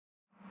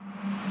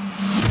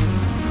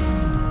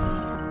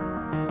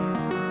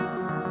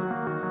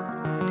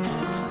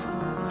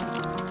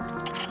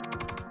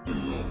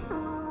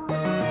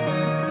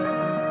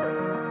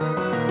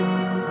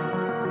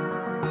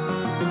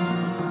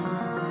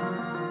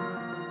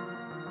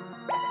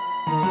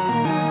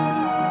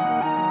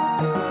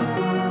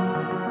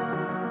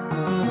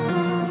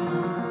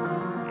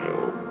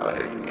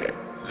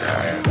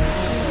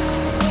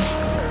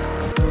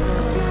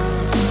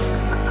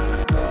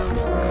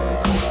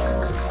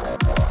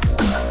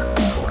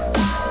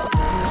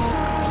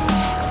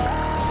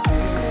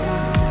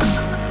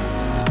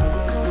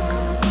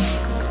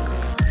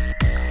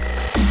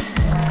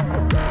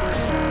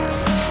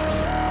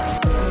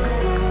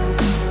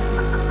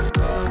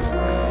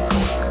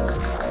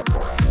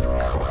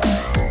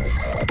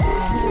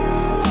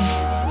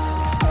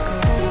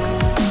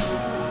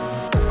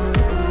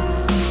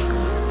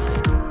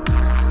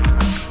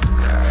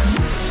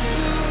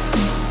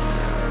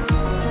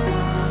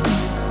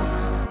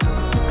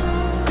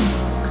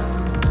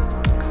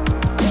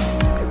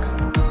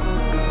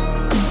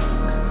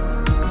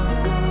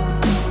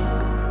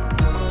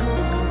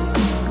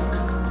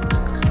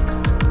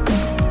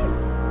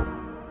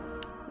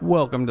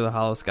Welcome to the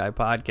Hollow Sky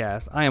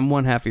Podcast. I am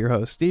one half of your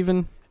host,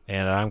 Steven.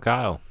 And I'm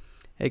Kyle.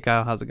 Hey,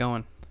 Kyle, how's it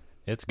going?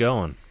 It's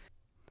going.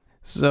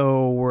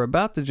 So, we're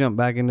about to jump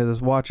back into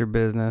this watcher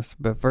business,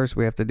 but first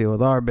we have to deal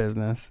with our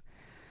business.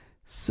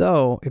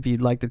 So, if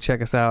you'd like to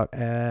check us out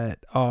at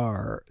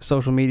our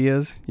social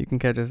medias, you can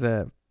catch us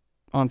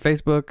on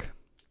Facebook,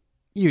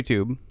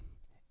 YouTube,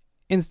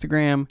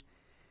 Instagram,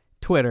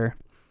 Twitter,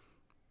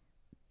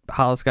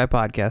 Hollow Sky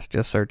Podcast.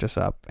 Just search us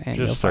up and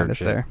you'll find us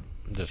there.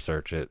 Just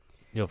search it.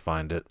 You'll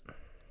find it.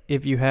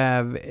 If you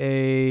have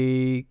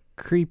a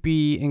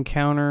creepy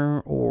encounter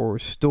or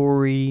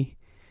story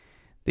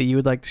that you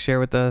would like to share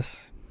with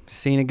us,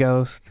 seen a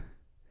ghost,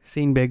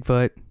 seen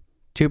Bigfoot,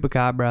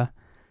 Chupacabra,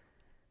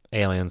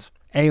 Aliens,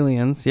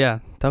 yeah.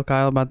 Tell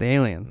Kyle about the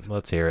aliens.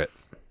 let's hear it.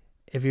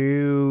 If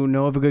you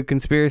know of a good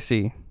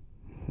conspiracy,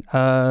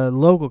 a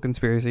local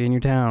conspiracy in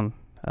your town,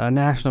 a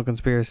national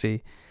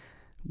conspiracy,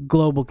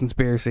 global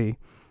conspiracy,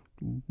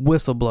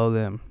 whistleblow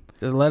them.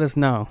 Just let us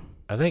know.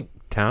 I think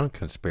town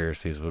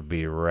conspiracies would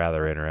be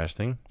rather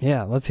interesting.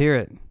 Yeah, let's hear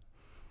it.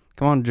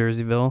 Come on,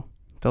 Jerseyville.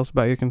 Tell us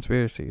about your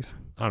conspiracies.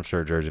 I'm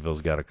sure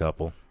Jerseyville's got a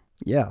couple.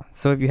 Yeah,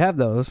 so if you have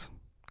those,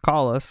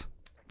 call us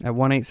at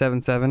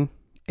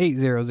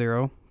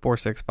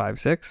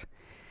 1-877-800-4656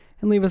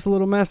 and leave us a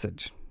little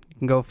message. You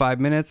can go 5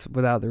 minutes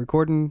without the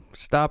recording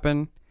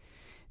stopping.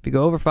 If you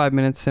go over 5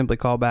 minutes, simply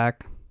call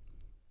back,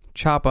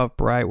 chop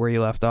up right where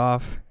you left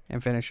off,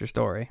 and finish your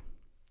story.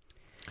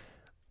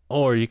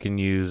 Or you can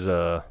use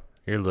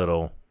your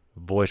little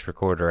voice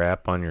recorder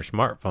app on your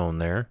smartphone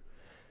there,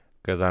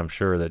 because I'm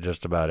sure that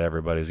just about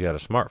everybody's got a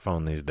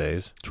smartphone these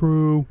days.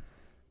 True.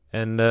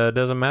 And it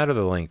doesn't matter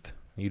the length.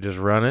 You just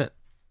run it,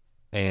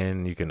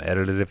 and you can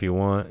edit it if you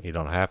want. You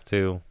don't have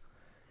to.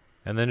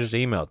 And then just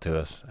email it to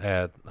us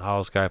at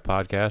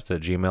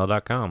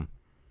hollowskypodcast@gmail.com.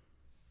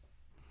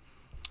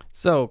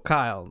 So,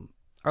 Kyle,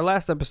 our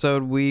last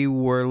episode, we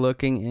were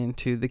looking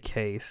into the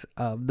case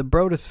of the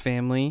Broaddus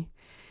family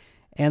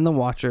and the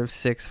watcher of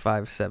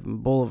 657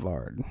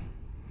 Boulevard,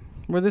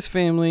 where this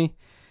family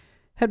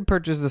had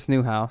purchased this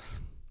new house,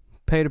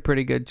 paid a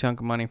pretty good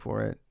chunk of money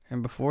for it,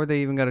 and before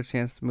they even got a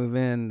chance to move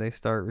in, they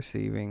start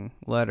receiving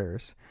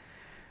letters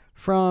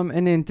from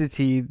an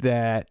entity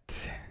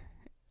that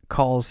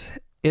calls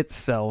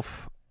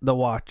itself the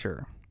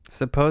Watcher,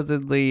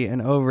 supposedly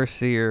an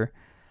overseer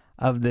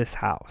of this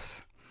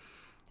house.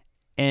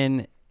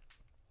 And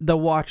the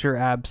Watcher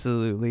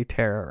absolutely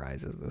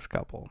terrorizes this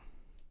couple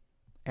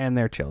and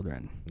their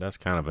children. That's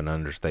kind of an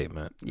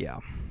understatement. Yeah.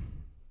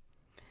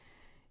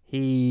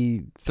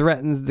 He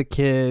threatens the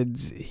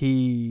kids.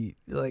 It's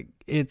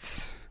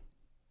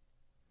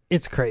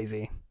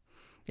crazy.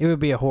 It would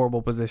be a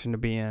horrible position to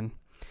be in.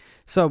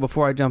 So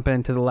before I jump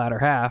into the latter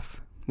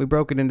half, we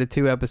broke it into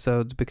 2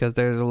 episodes because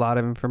there's a lot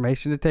of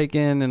information to take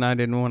in, and I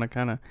didn't want to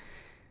kind of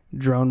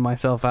drone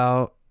myself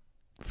out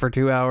for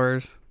 2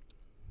 hours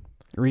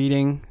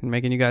reading and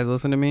making you guys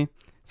listen to me.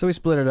 So we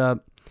split it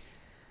up.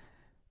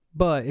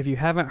 But if you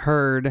haven't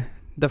heard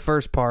the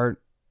first part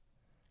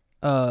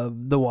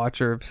of The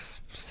Watcher of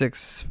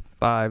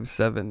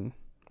 657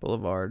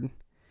 Boulevard,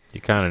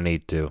 You kind of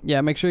need to.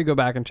 yeah, make sure you go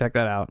back and check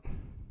that out.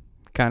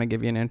 Kind of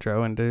give you an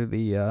intro into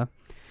the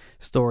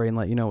story and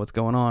let you know what's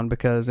going on,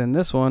 because in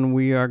this one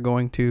we are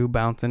going to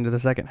bounce into the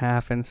second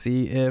half and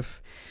see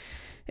if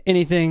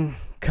anything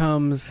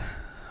comes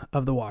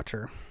of the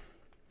Watcher.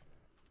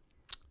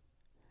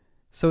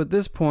 So at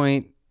this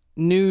point,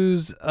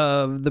 news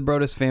of the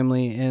Broaddus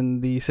family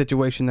and the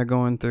situation they're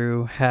going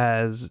through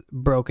has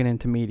broken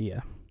into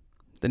media.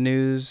 The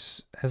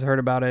news has heard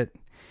about it,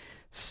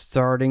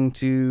 starting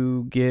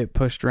to get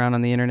pushed around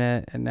on the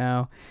internet, and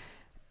now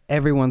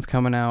everyone's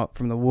coming out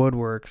from the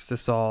woodworks to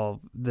solve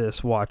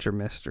this Watcher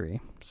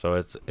mystery. So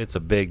it's a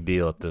big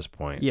deal at this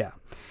point. Yeah.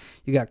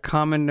 You got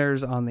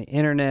commenters on the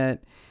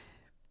internet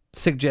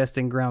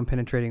suggesting ground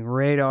penetrating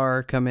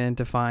radar come in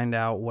to find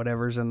out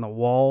whatever's in the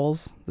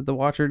walls that the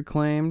Watcher had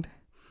claimed.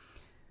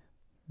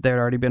 There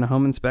had already been a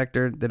home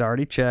inspector that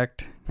already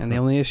checked, and the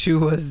only issue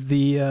was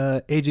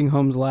the aging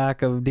home's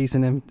lack of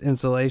decent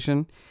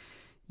insulation.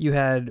 You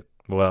had...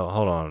 Well,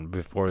 hold on.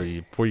 Before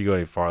you go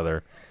any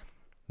farther,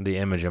 the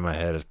image in my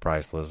head is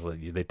priceless.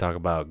 They talk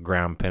about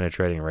ground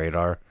penetrating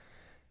radar.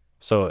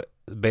 So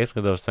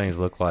basically those things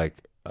look like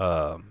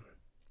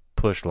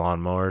push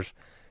lawnmowers.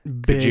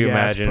 Could you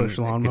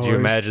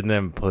imagine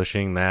them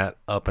pushing that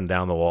up and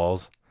down the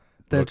walls?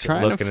 They're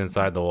looking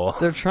inside the walls.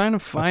 They're trying to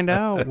find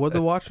out what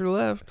the Watcher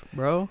left,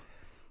 bro.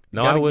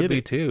 No, I would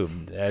be too.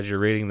 As you're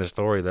reading the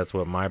story, that's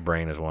what my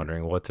brain is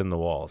wondering. What's in the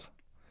walls?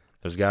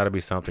 There's got to be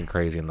something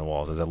crazy in the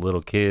walls. Is it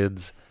little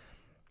kids?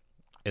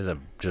 Is it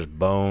just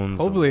bones?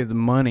 Hopefully it's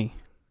money.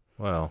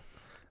 Well,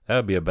 that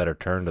would be a better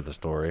turn to the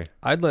story.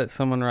 I'd let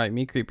someone write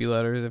me creepy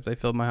letters if they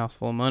filled my house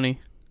full of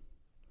money.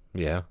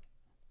 Yeah.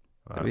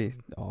 That'd be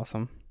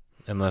awesome.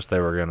 Unless they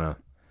were going to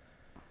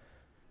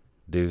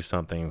do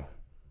something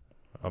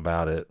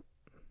about it.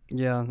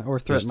 Yeah, or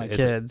threaten my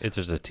kids. It's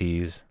just a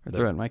tease. Or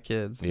threaten my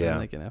kids. Yeah.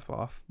 And they can F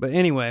off. But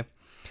anyway,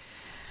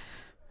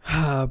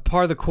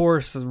 part of the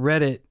course,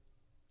 Reddit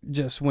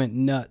just went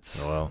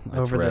nuts Well, that's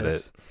over Reddit.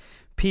 this.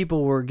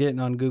 people were getting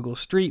on Google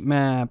Street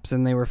Maps,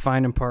 and they were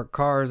finding parked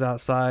cars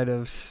outside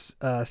of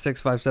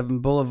 657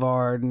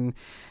 Boulevard, and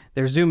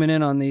they're zooming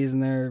in on these,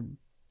 and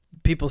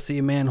people see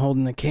a man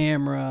holding the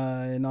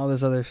camera and all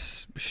this other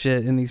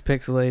shit in these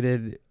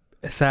pixelated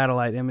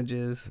satellite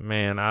images.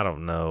 Man, I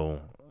don't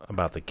know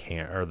about the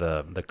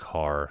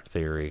car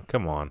theory.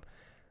 Come on.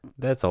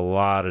 That's a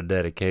lot of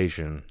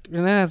dedication.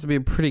 And that has to be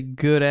a pretty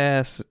good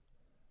ass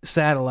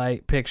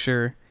satellite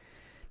picture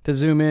to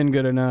zoom in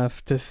good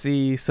enough to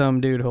see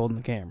some dude holding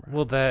the camera.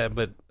 Well,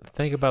 but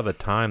think about the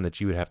time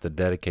that you would have to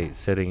dedicate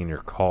sitting in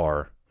your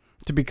car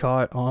to be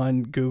caught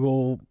on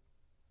Google.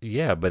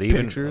 Yeah, but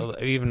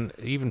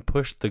even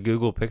push the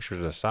Google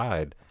pictures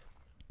aside.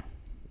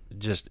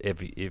 Just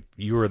if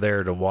you were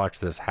there to watch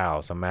this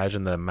house,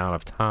 imagine the amount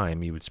of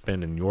time you would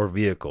spend in your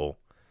vehicle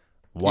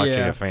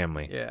watching a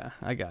family. Yeah,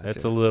 I got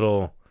That's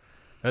you.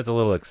 That's a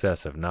little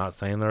excessive. Not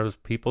saying those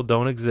people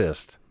don't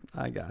exist.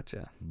 I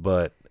gotcha.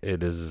 But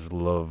it is a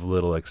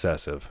little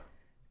excessive.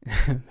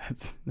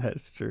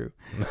 That's true.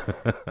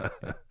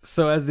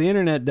 So as the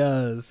internet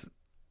does,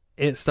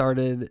 it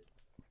started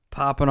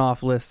popping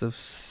off lists of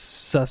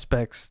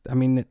suspects. I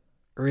mean, that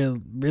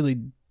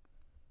really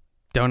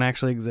don't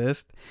actually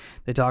exist.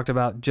 They talked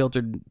about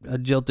a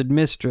jilted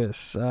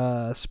mistress,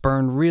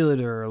 spurned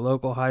realtor,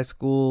 local high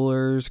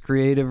schoolers'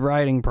 creative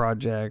writing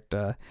project,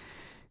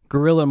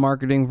 guerrilla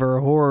marketing for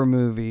a horror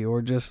movie,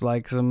 or just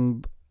like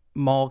some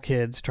mall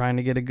kids trying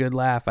to get a good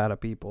laugh out of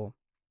people.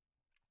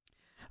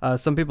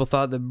 Some people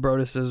thought that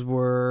Broaddus's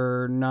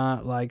were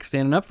not like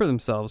standing up for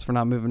themselves for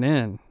not moving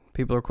in.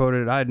 People are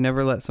quoted, "I'd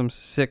never let some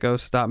sicko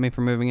stop me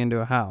from moving into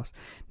a house.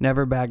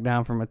 Never back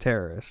down from a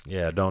terrorist."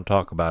 Yeah, don't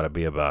talk about it,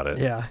 be about it.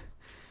 Yeah.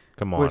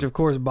 Come on. Which, of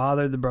course,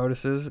 bothered the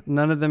Broaddus's.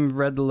 None of them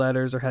read the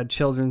letters or had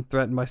children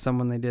threatened by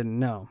someone they didn't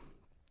know.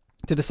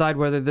 To decide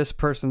whether this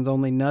person's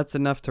only nuts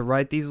enough to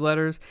write these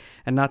letters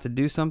and not to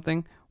do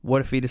something,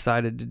 what if he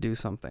decided to do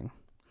something?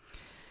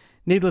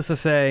 Needless to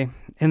say,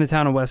 in the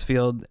town of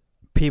Westfield,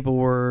 people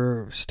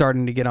were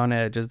starting to get on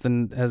edge as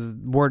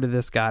word of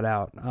this got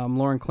out.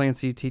 Lauren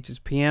Clancy, who teaches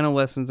piano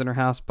lessons in her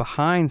house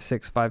behind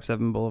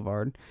 657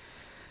 Boulevard,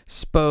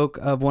 spoke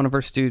of one of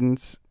her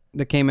students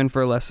that came in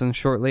for a lesson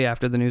shortly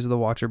after the news of the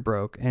Watcher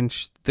broke, and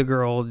the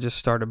girl just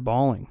started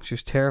bawling. She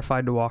was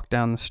terrified to walk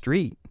down the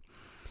street.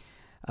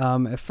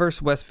 At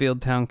first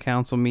Westfield Town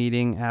Council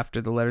meeting, after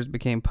the letters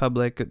became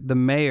public, the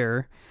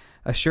mayor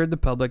assured the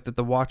public that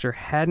the Watcher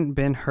hadn't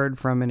been heard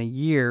from in a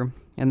year,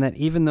 and that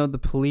even though the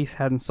police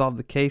hadn't solved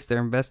the case,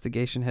 their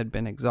investigation had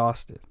been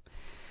exhausted.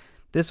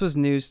 This was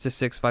news to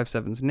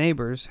 657's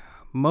neighbors,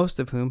 most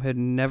of whom had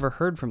never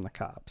heard from the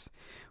cops.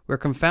 We're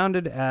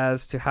confounded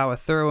as to how a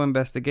thorough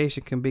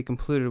investigation can be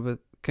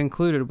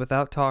concluded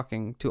without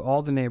talking to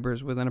all the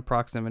neighbors within a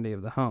proximity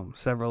of the home,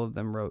 several of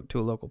them wrote to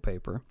a local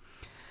paper.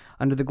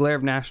 Under the glare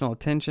of national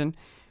attention,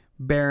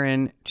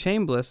 Baron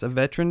Chambliss, a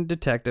veteran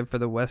detective for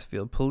the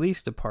Westfield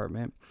Police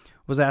Department,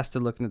 was asked to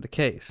look into the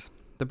case.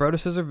 The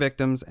Broaddus's are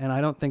victims, and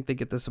I don't think they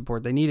get the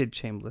support they needed,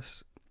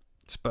 Chambliss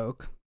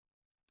spoke.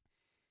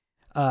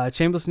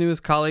 Chambliss knew his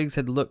colleagues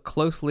had looked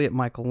closely at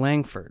Michael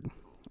Langford.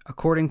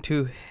 According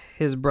to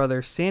his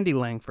brother Sandy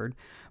Langford,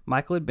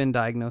 Michael had been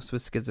diagnosed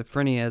with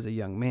schizophrenia as a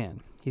young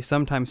man. He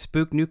sometimes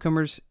spooked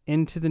newcomers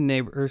to the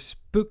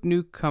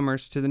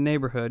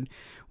neighborhood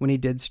when he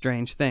did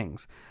strange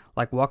things,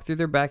 like walk through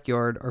their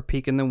backyard or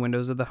peek in the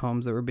windows of the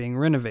homes that were being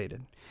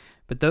renovated.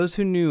 But those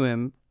who knew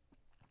him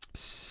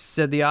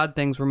said the odd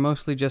things were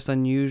mostly just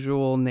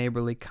unusual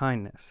neighborly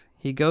kindness.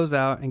 He goes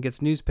out and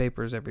gets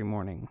newspapers every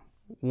morning,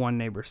 one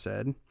neighbor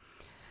said.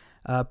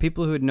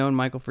 People who had known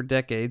Michael for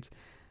decades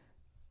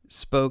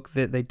spoke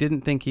that they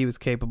didn't think he was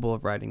capable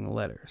of writing the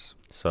letters.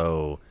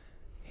 So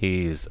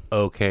he's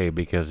okay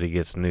because he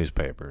gets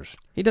newspapers.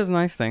 He does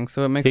nice things,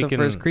 so it makes up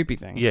for his creepy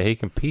things. Yeah, he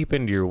can peep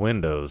into your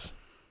windows,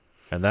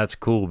 and that's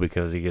cool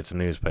because he gets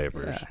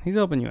newspapers. Yeah, he's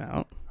helping you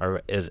out.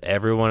 Is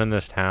everyone in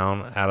this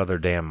town out of their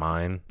damn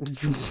mind?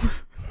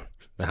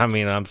 I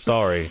mean, I'm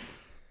sorry,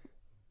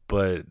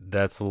 but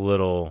that's a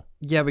little...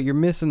 Yeah, but you're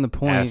missing the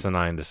point.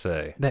 Asinine to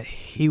say. That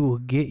he will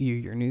get you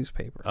your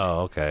newspaper. Oh,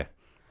 okay.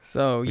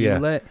 So you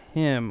let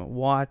him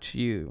watch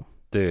you.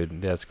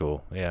 Dude, that's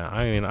cool. Yeah,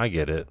 I mean, I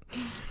get it.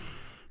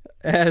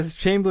 As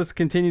Chambliss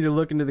continued to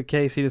look into the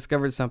case, he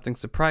discovered something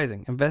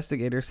surprising.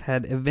 Investigators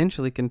had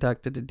eventually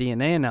conducted a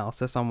DNA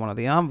analysis on one of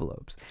the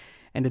envelopes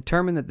and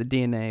determined that the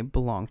DNA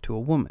belonged to a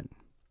woman.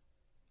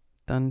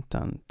 Dun,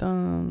 dun,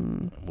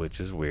 dun. Which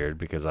is weird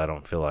because I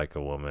don't feel like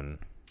a woman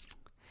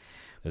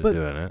is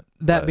doing it.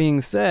 That being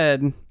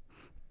said,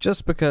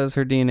 just because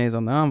her DNA is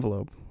on the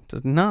envelope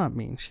does not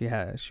mean she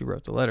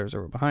wrote the letters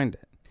or were behind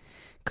it.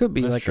 Could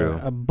be like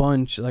a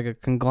bunch, like a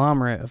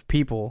conglomerate of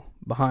people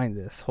behind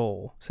this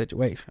whole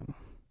situation.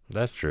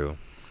 That's true.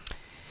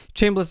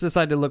 Chambliss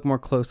decided to look more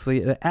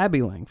closely at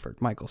Abby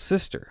Langford, Michael's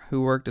sister,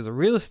 who worked as a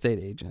real estate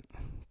agent.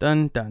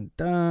 Dun, dun,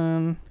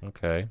 dun.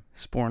 Okay.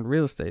 Sporned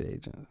real estate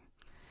agent.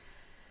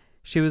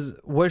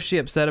 Was she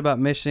upset about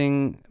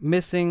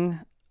missing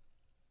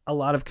a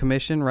lot of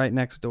commission right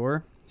next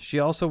door? She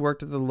also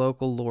worked at the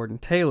local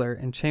Lord & Taylor,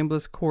 and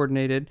Chambliss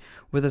coordinated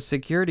with a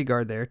security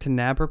guard there to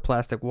nab her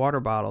plastic water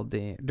bottle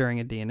during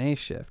a DNA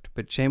shift,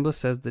 but Chambliss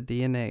says the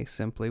DNA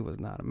simply was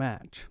not a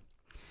match.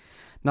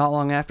 Not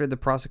long after, the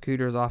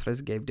prosecutor's office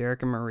gave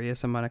Derek and Maria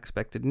some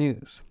unexpected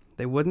news.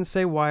 They wouldn't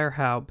say why or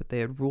how, but they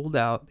had ruled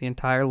out the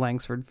entire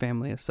Langsford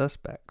family as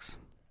suspects.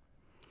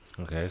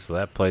 Okay, so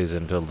that plays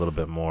into a little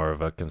bit more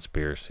of a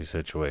conspiracy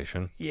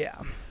situation. Yeah.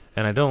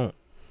 And I don't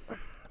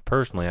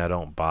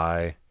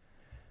buy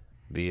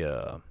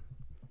the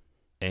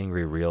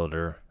angry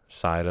realtor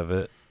side of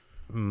it,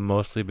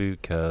 mostly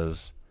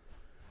because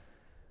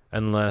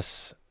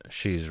unless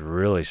she's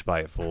really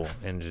spiteful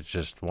and it's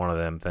just one of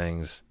them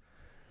things,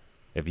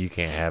 if you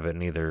can't have it,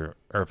 neither,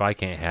 or if I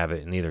can't have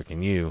it, neither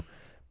can you,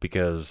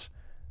 because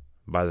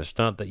by the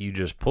stunt that you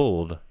just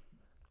pulled,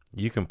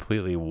 you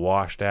completely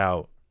washed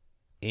out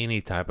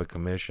any type of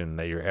commission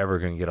that you're ever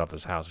going to get off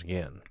this house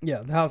again.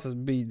 Yeah, the house it'll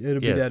be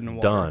dead in the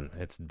water. Done.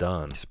 It's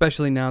done.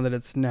 Especially now that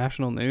it's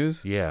national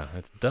news. Yeah,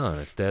 it's done.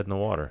 It's dead in the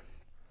water.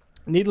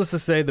 Needless to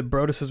say, the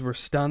Broadduses were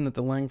stunned that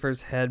the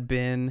Langfords had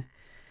been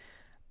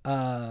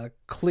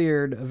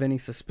cleared of any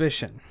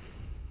suspicion.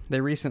 They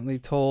recently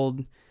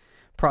told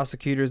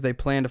prosecutors they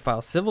planned to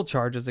file civil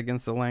charges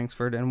against the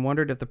Langsford and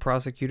wondered if the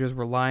prosecutors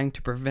were lying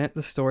to prevent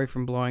the story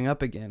from blowing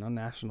up again on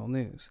national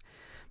news.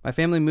 My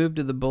family moved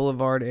to the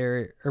Boulevard in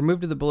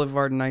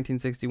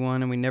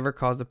 1961, and we never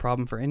caused a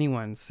problem for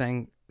anyone,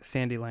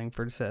 Sandy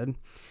Langford said.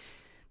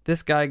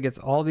 This guy gets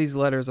all these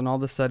letters, and all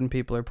of a sudden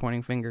people are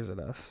pointing fingers at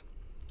us.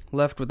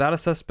 Left without a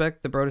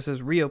suspect, the Broadduses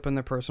reopened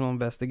their personal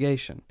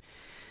investigation.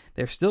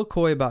 They're still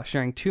coy about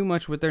sharing too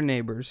much with their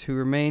neighbors, who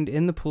remained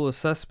in the pool of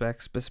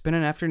suspects, but spent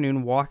an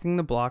afternoon walking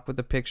the block with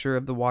a picture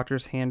of the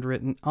Watcher's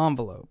handwritten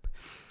envelope.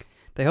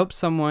 They hoped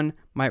someone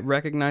might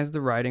recognize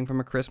the writing from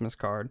a Christmas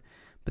card,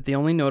 but the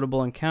only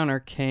notable encounter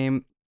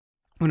came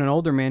when an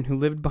older man who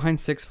lived behind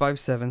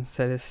 657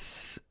 said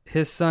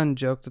his son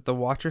joked that the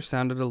Watcher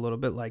sounded a little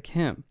bit like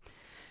him.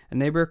 A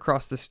neighbor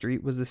across the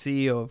street was the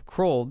CEO of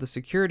Kroll, the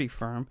security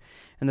firm,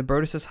 and the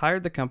Broadduses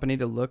hired the company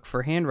to look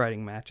for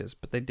handwriting matches,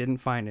 but they didn't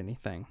find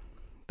anything.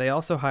 They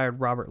also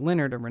hired Robert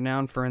Leonard, a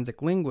renowned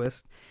forensic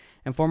linguist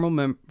and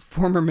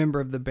former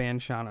member of the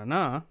band Sha Na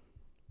Na,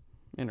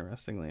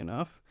 interestingly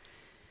enough.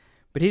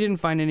 But he didn't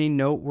find any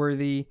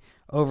noteworthy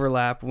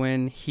overlap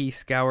when he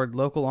scoured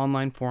local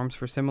online forums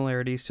for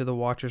similarities to the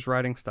Watcher's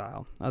writing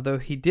style, although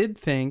he did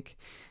think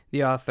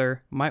the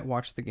author might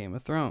watch the Game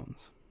of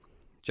Thrones.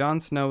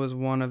 Jon Snow is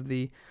one of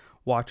the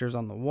Watchers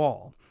on the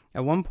wall.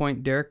 At one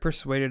point, Derek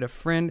persuaded a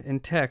friend in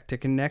tech to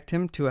connect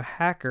him to a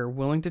hacker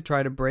willing to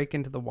try to break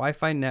into the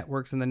Wi-Fi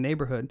networks in the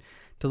neighborhood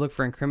to look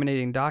for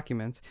incriminating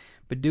documents,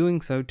 but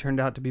doing so turned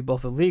out to be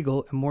both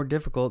illegal and more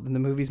difficult than the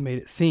movies made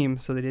it seem,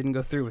 so they didn't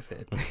go through with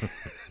it.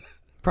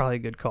 Probably a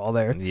good call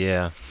there.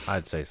 Yeah,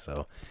 I'd say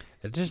so.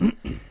 It just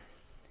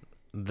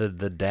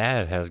the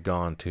dad has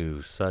gone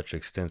to such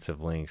extensive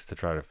lengths to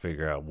try to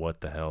figure out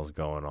what the hell's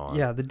going on.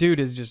 Yeah, the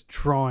dude is just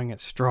drawing at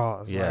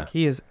straws. Yeah. Like,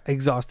 he is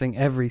exhausting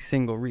every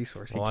single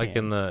resource he can. Like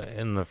in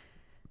the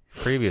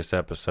previous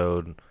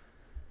episode,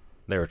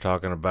 they were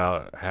talking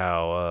about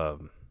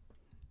how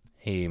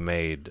he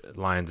made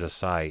lines of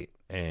sight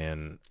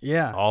and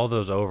all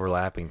those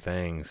overlapping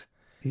things.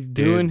 He's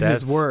doing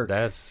his work.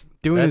 That's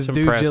his due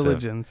impressive.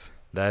 diligence.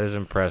 That is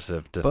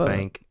impressive to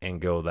think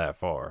and go that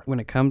far. When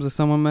it comes to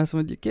someone messing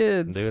with your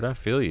kids, dude, I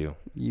feel you.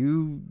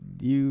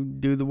 You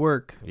do the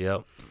work.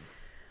 Yep.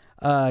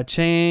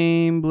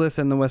 Chambliss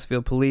and the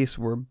Westfield police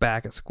were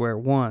back at square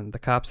one. The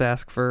cops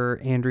asked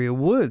for Andrea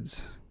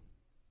Wood's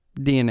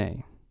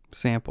DNA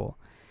sample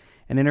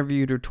and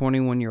interviewed her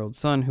 21-year-old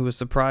son, who was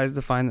surprised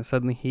to find that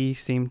suddenly he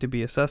seemed to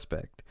be a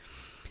suspect.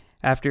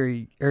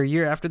 A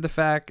year after the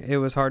fact, it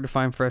was hard to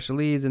find fresh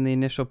leads, and the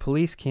initial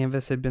police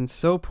canvass had been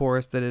so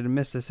porous that it had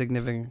missed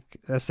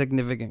a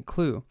significant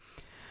clue.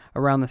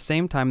 Around the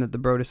same time that the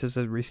Broadduses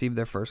had received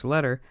their first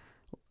letter,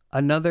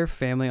 another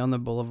family on the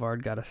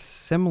boulevard got a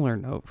similar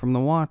note from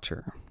the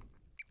Watcher.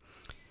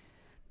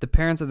 The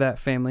parents of that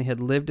family had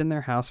lived in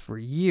their house for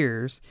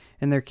years,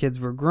 and their kids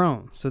were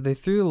grown, so they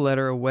threw the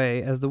letter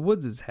away as the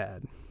Woodses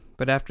had.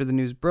 But after the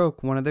news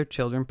broke, one of their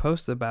children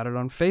posted about it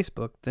on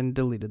Facebook, then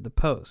deleted the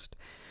post.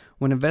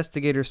 When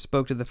investigators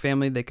spoke to the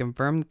family, they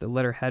confirmed that the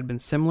letter had been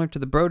similar to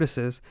the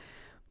Broadduses,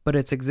 but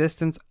its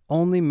existence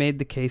only made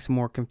the case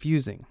more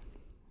confusing.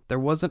 There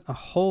wasn't a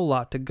whole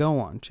lot to go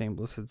on,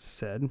 Chambliss had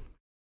said.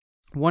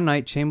 One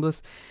night,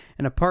 Chambliss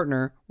and a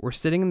partner were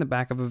sitting in the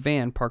back of a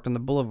van parked on the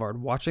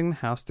boulevard, watching the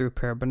house through a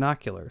pair of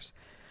binoculars.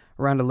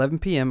 Around 11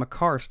 p.m., a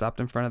car stopped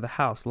in front of the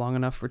house long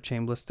enough for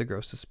Chambliss to grow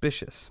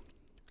suspicious.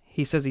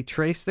 He says he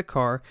traced the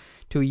car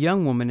to a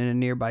young woman in a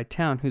nearby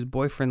town whose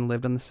boyfriend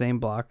lived on the same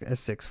block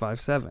as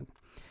 657.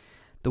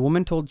 The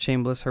woman told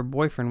Chambliss her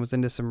boyfriend was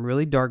into some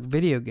really dark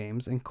video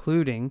games,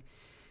 including,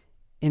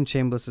 in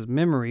Chambliss's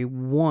memory,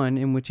 one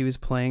in which he was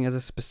playing as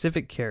a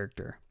specific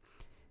character,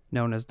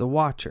 known as the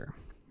Watcher.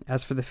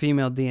 As for the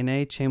female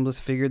DNA,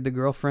 Chambliss figured the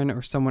girlfriend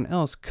or someone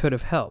else could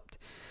have helped.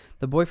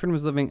 The boyfriend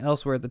was living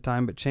elsewhere at the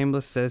time, but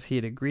Chambliss says he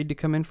had agreed to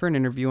come in for an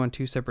interview on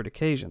 2 separate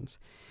occasions.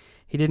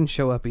 He didn't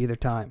show up either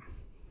time.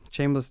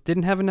 Chambliss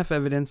didn't have enough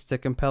evidence to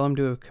compel him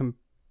to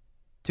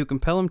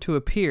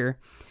appear,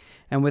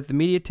 and with the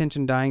media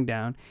attention dying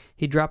down,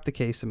 he dropped the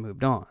case and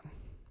moved on.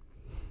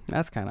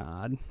 That's kind of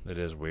odd. It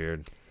is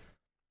weird.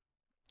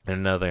 And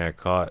another thing I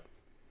caught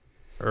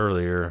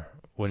earlier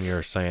when you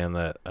were saying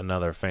that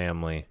another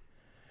family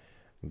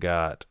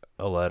got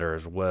a letter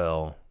as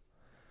well,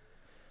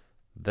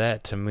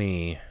 that to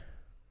me,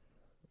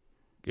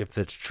 if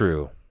it's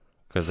true,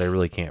 because they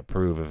really can't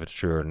prove if it's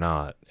true or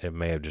not, it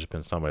may have just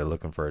been somebody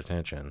looking for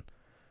attention.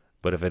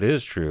 But if it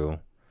is true,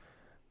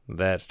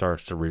 that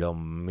starts to reel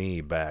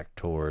me back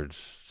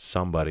towards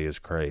somebody is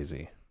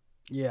crazy.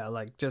 Yeah,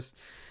 like just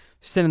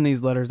sending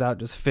these letters out,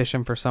 just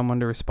fishing for someone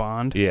to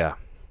respond. Yeah.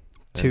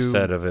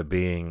 Instead of it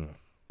being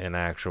an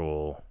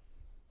actual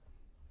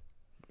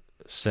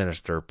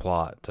sinister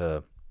plot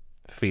to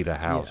feed a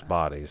house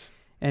bodies.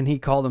 And he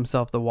called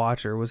himself the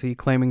Watcher. Was he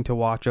claiming to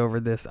watch over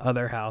this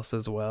other house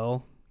as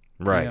well?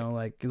 Right. You know,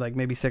 like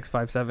maybe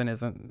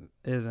 657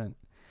 isn't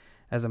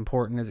as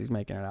important as he's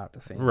making it out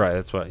to seem. Right.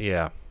 That's what.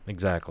 Yeah.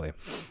 Exactly.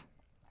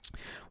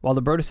 While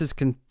the Broadduses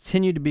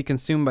continued to be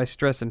consumed by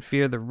stress and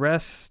fear, the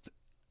rest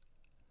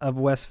of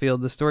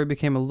Westfield, the story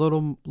became a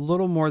little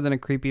more than a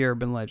creepy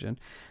urban legend,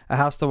 a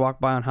house to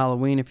walk by on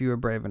Halloween if you were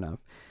brave enough.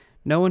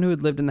 No one who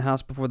had lived in the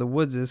house before the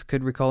Woodses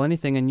could recall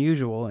anything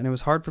unusual, and it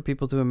was hard for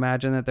people to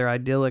imagine that their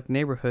idyllic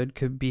neighborhood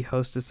could be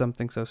host to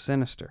something so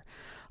sinister.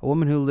 A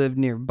woman who lived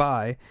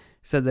nearby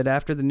said that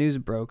after the news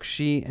broke,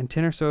 she and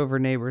 10 or so of her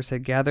neighbors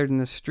had gathered in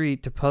the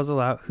street to puzzle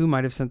out who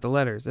might have sent the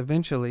letters.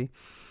 Eventually,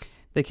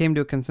 they came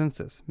to a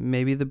consensus.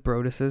 Maybe the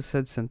Broadduses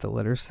had sent the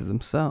letters to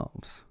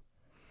themselves.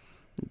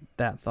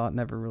 That thought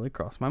never really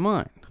crossed my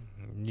mind.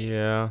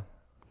 Yeah.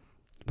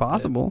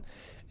 Possible.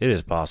 It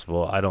is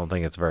possible. I don't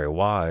think it's very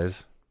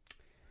wise.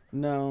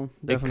 No,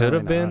 it could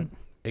have been.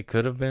 It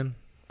could have been.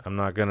 I'm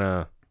not going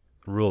to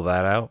rule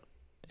that out.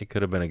 It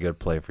could have been a good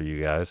play for you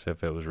guys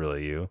if it was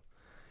really you.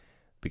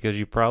 Because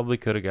you probably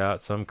could have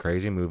got some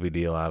crazy movie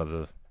deal out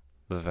of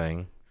the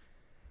thing.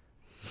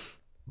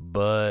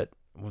 But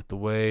with the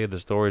way the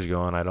story's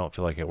going, I don't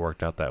feel like it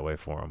worked out that way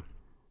for them.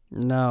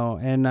 No,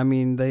 and I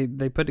mean,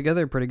 they put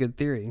together a pretty good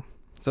theory.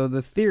 So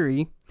the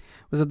theory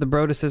was that the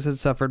Broadduses had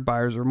suffered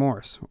buyer's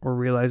remorse, or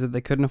realized that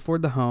they couldn't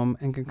afford the home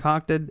and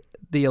concocted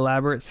the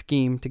elaborate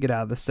scheme to get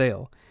out of the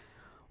sale.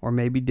 Or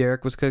maybe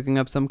Derek was cooking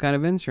up some kind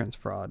of insurance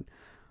fraud,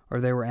 or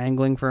they were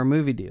angling for a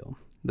movie deal.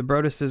 The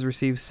Broadduses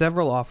received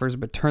several offers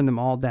but turned them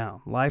all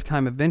down.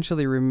 Lifetime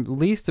eventually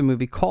released a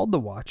movie called The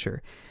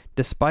Watcher,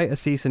 despite a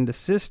cease and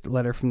desist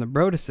letter from the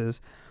Broadduses,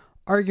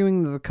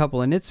 arguing that the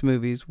couple in its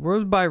movies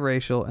was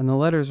biracial and the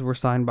letters were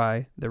signed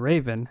by the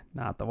Raven,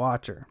 not the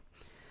Watcher.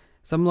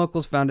 Some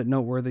locals found it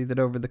noteworthy that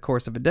over the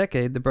course of a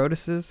decade, the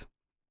Broadduses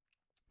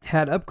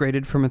had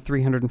upgraded from a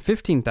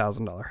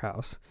 $315,000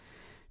 house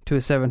to a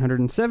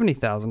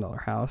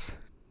 $770,000 house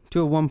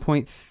to a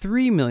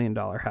 $1.3 million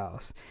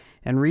house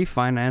and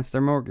refinanced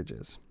their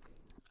mortgages.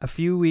 A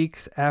few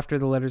weeks after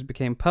the letters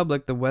became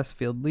public, the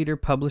Westfield Leader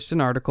published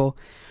an article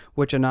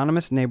which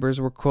anonymous neighbors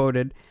were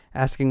quoted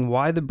asking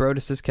why the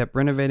Broadduses kept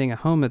renovating a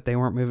home that they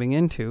weren't moving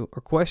into,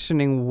 or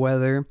questioning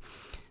whether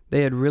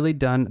they had really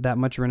done that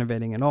much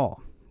renovating at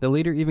all. The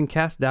Leader even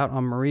cast doubt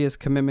on Maria's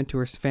commitment to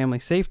her family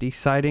safety,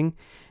 citing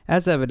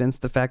as evidence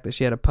the fact that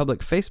she had a public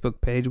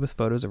Facebook page with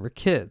photos of her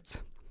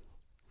kids.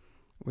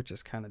 Which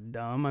is kind of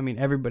dumb. I mean,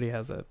 everybody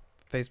has a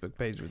Facebook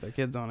page with their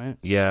kids on it.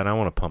 Yeah, and I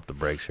want to pump the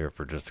brakes here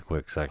for just a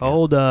quick second.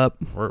 Hold up.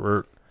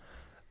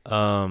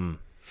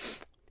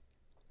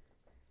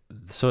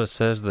 So it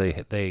says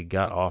they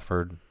got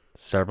offered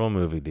several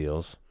movie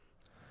deals.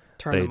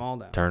 Turned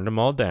them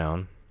all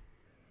down.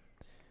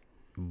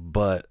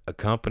 But a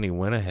company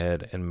went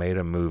ahead and made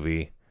a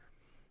movie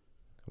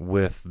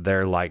with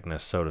their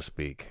likeness, so to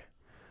speak.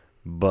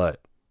 But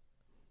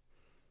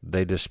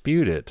they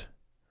dispute it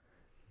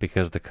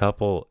because the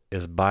couple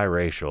is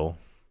biracial,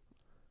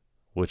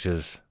 which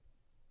is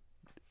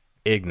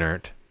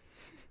ignorant.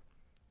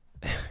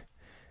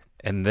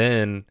 And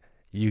then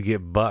you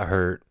get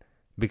butthurt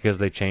because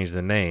they changed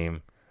the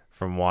name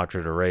from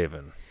Watcher to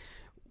Raven.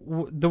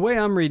 The way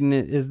I'm reading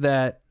it is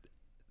that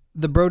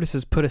the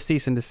Broadduses put a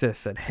cease and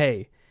desist, said,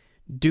 hey,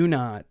 do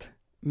not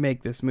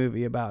make this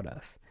movie about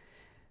us.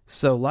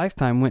 So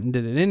Lifetime went and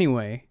did it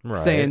anyway,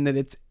 saying that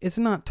it's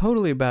not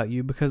totally about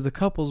you because the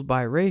couple's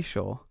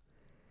biracial.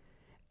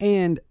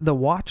 And the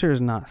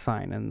Watcher's not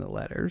signing the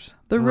letters.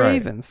 The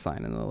Raven's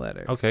signing the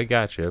letters. Okay,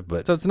 gotcha.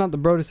 But so it's not the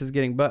Broadduses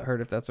getting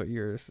butthurt if that's what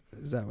is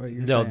that what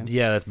you're saying?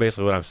 Yeah, that's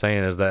basically what I'm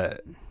saying is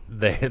that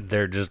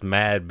they're just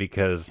mad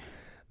because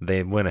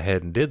they went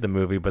ahead and did the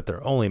movie, but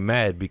they're only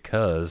mad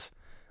because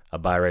a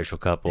biracial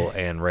couple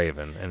and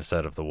Raven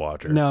instead of the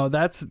Watcher. No,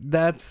 that's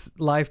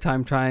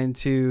Lifetime trying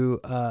to...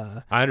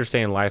 I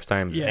understand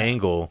Lifetime's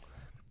angle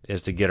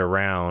is to get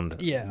around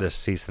this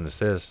cease and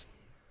desist.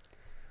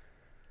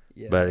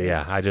 Yeah, but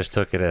I just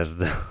took it as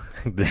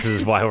this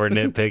is why we're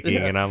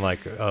nitpicking, and I'm like,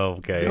 oh,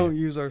 okay. Don't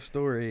use our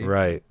story.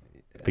 Right,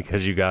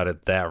 because you got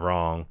it that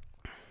wrong.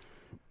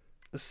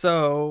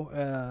 So,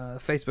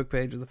 Facebook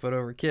page with a photo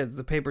of her kids.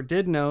 The paper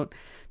did note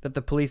that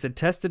the police had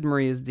tested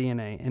Maria's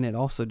DNA, and it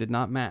also did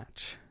not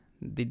match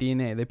the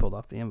DNA they pulled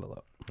off the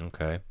envelope.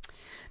 Okay.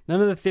 None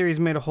of the theories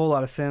made a whole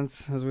lot of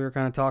sense. As we were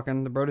kind of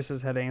talking, the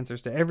Broaddus's had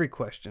answers to every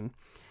question.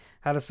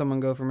 How does someone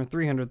go from a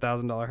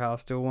 $300,000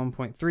 house to a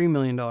 $1.3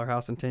 million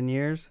house in 10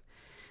 years?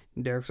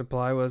 And Derek's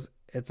reply was,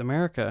 it's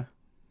America.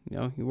 You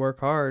know, you work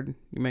hard,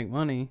 you make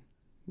money,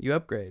 you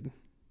upgrade.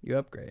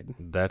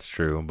 That's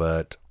true,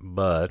 but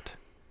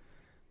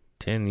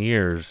 10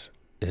 years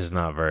is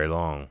not very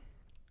long.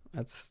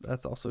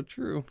 That's also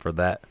true. For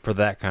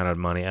that kind of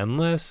money,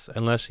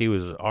 unless he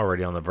was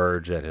already on the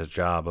verge at his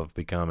job of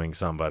becoming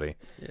somebody.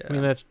 Yeah. I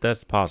mean,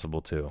 that's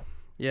possible too.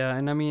 Yeah,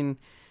 and I mean,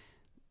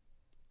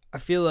 I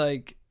feel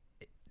like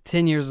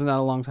 10 years is not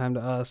a long time to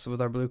us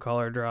with our blue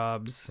collar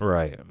jobs.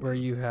 Right. Where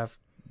you have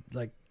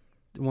like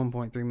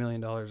 $1.3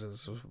 million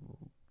is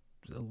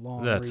a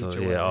long reach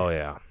away. Yeah, oh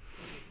yeah.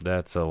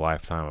 That's a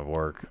lifetime of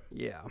work.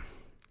 Yeah.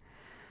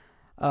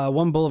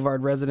 One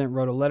Boulevard resident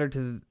wrote a letter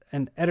to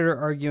an editor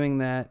arguing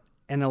that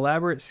an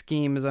elaborate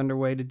scheme is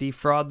underway to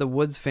defraud the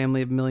Woods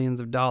family of millions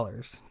of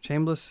dollars.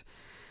 Chambliss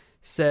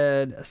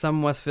said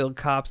some Westfield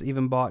cops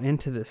even bought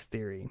into this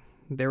theory.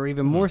 There were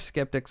even more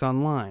skeptics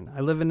online.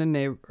 I live in a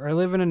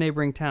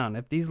neighboring town.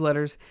 If these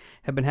letters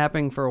had been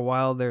happening for a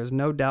while, there's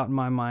no doubt in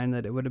my mind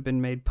that it would have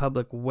been made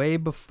public way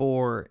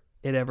before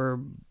it ever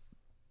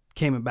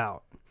came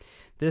about.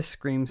 This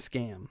screams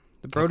scam.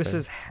 The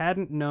Broadduses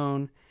hadn't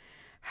known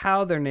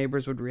how their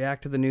neighbors would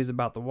react to the news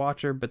about the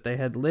Watcher, but they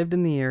had lived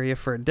in the area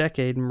for a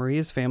decade, and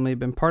Maria's family had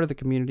been part of the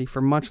community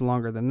for much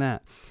longer than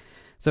that.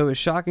 So it was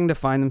shocking to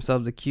find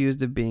themselves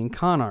accused of being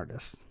con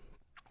artists.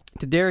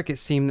 To Derek, it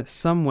seemed that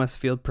some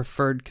Westfield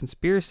preferred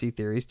conspiracy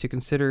theories to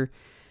consider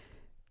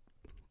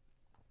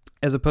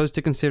as opposed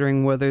to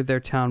considering whether their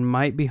town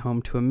might be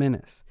home to a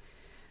menace.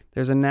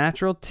 There's a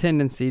natural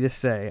tendency to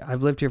say,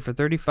 I've lived here for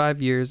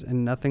 35 years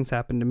and nothing's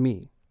happened to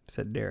me,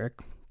 said Derek.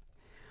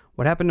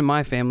 What happened to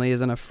my family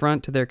is an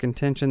affront to their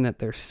contention that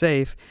they're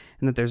safe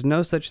and that there's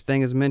no such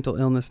thing as mental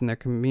illness in their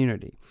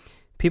community.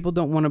 People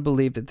don't want to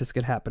believe that this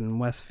could happen in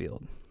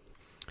Westfield.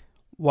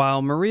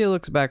 While Maria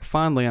looks back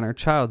fondly on her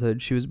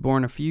childhood, she was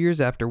born a few years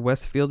after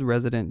Westfield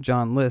resident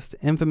John List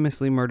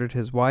infamously murdered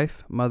his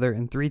wife, mother,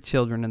 and 3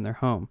 children in their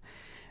home,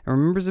 and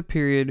remembers a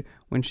period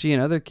when she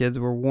and other kids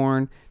were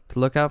warned to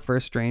look out for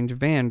a strange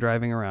van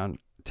driving around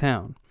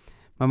town.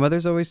 My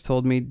mother's always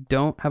told me,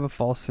 don't have a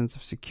false sense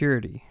of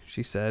security,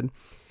 she said.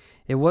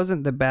 It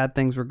wasn't that bad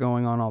things were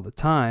going on all the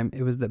time,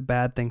 it was that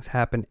bad things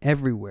happen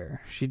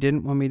everywhere. She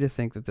didn't want me to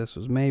think that this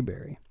was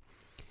Mayberry.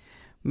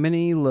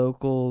 Many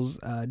locals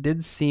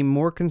did seem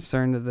more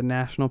concerned that the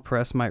national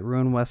press might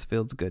ruin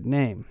Westfield's good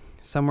name.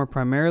 Some were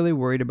primarily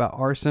worried about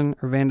arson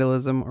or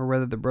vandalism or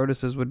whether the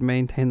Broadduses would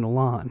maintain the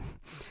lawn.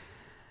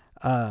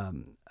 A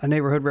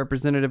neighborhood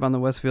representative on the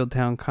Westfield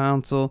Town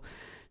Council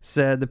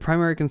said the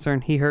primary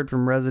concern he heard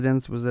from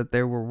residents was that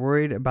they were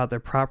worried about their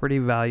property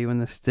value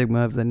and the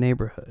stigma of the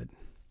neighborhood.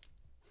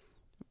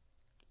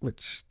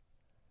 Which,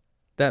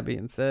 that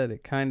being said,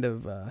 it kind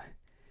of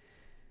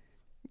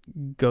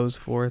goes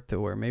forth to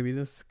where maybe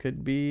this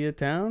could be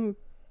the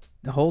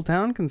whole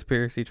town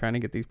conspiracy trying to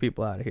get these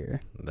people out of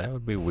here. That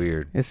would be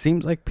weird. It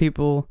seems like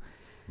people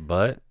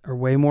are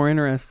way more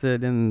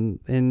interested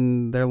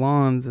in their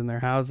lawns and their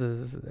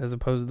houses as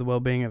opposed to the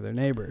well-being of their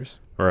neighbors.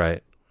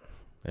 Right.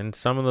 And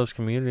some of those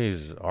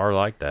communities are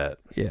like that.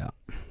 Yeah.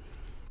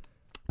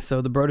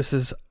 So the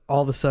Broadduses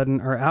all of a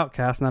sudden are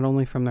outcast not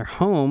only from their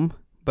home,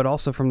 but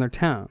also from their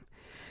town.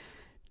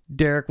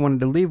 Derek wanted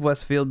to leave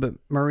Westfield, but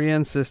Maria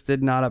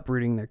insisted not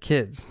uprooting their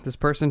kids. This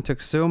person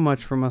took so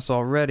much from us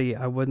already,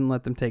 I wouldn't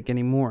let them take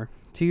any more.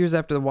 2 years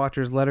after the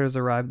Watcher's letters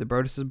arrived, the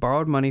Broadduses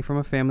borrowed money from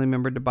a family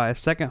member to buy a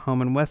second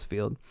home in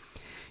Westfield,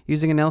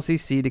 using an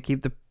LCC to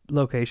keep the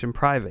location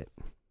private.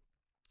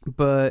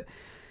 But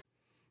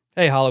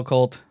hey, Hollow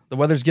Cult, the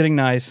weather's getting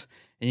nice,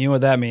 and you know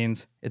what that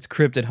means. It's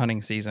cryptid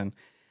hunting season.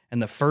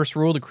 And the first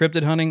rule to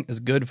cryptid hunting is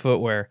good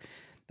footwear.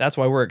 That's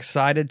why we're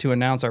excited to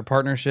announce our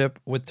partnership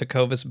with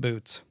Tecovas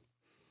Boots.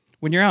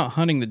 When you're out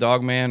hunting the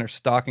Dogman or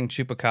stalking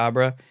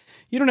Chupacabra,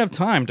 you don't have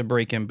time to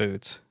break in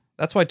boots.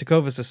 That's why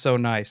Tecovas is so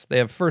nice. They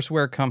have first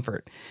wear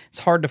comfort. It's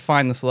hard to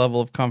find this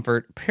level of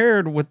comfort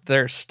paired with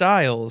their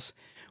styles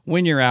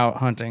when you're out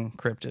hunting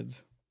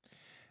cryptids.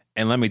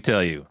 And let me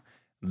tell you,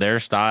 their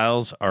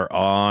styles are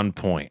on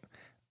point.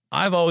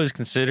 I've always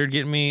considered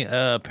getting me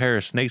a pair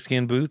of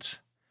snakeskin boots,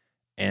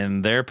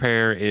 and their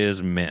pair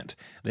is mint.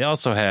 They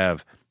also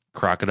have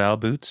crocodile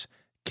boots,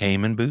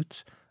 caiman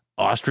boots,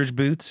 ostrich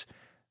boots,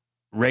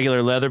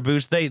 regular leather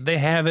boots. They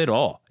have it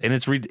all, and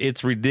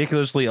it's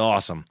ridiculously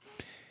awesome.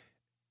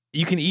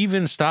 You can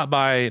even stop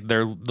by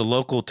the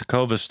local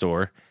Tecovas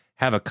store,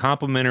 have a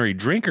complimentary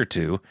drink or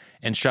two,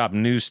 and shop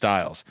new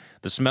styles.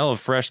 The smell of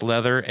fresh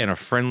leather and a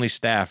friendly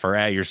staff are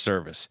at your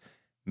service.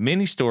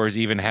 Many stores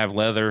even have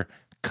leather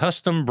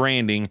custom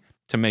branding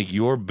to make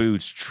your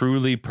boots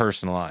truly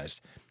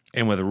personalized.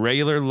 And with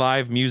regular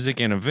live music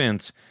and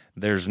events,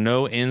 there's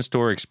no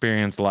in-store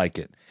experience like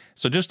it.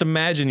 So just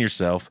imagine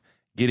yourself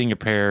getting a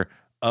pair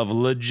of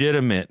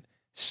legitimate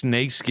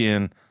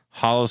snakeskin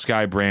Hollow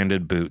Sky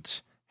branded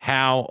boots.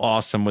 How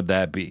awesome would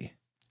that be?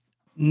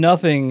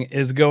 Nothing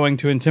is going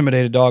to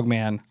intimidate a dog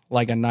man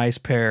like a nice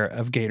pair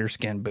of gator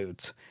skin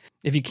boots.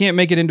 If you can't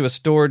make it into a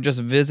store,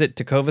 just visit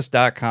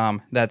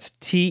tecovas.com. That's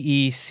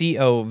TECOVAS.com.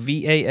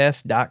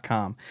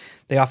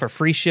 They offer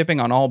free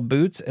shipping on all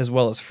boots as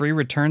well as free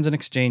returns and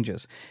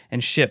exchanges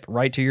and ship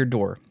right to your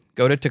door.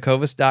 Go to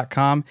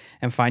tecovas.com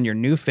and find your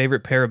new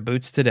favorite pair of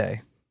boots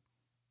today.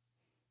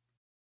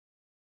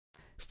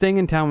 Staying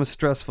in town was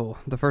stressful.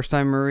 The first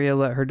time Maria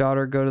let her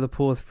daughter go to the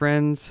pool with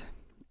friends,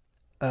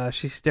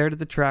 she stared at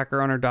the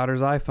tracker on her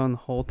daughter's iPhone the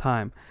whole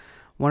time.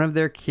 One of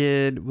their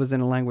kid was in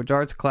a language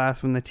arts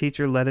class when the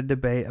teacher led a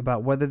debate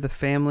about whether the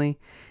family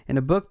in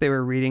a book they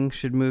were reading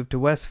should move to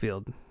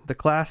Westfield. The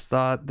class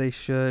thought they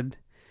should,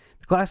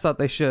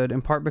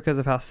 in part because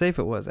of how safe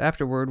it was.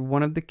 Afterward,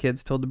 one of the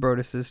kids told the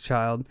Brodus'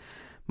 child,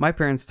 "My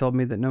parents told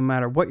me that no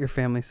matter what your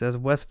family says,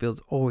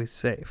 Westfield's always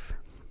safe."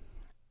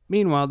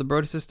 Meanwhile, the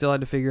Brodus' still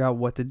had to figure out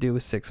what to do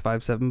with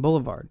 657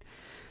 Boulevard.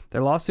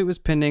 Their lawsuit was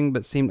pending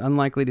but seemed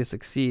unlikely to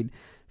succeed.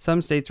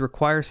 Some states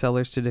require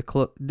sellers to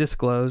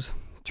disclose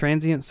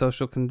transient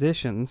social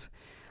conditions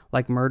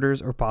like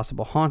murders or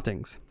possible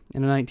hauntings.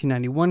 In a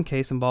 1991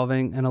 case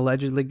involving an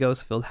allegedly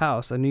ghost-filled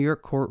house, a New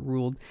York court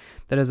ruled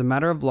that as a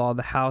matter of law,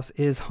 the house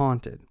is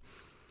haunted.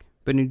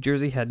 But New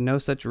Jersey had no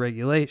such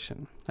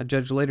regulation. A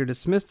judge later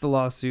dismissed the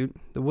lawsuit.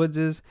 The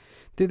Woodses,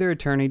 through their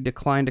attorney,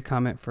 declined to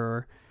comment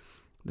for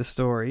the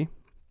story.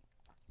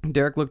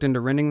 Derek looked into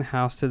renting the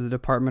house to the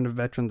Department of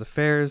Veterans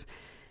Affairs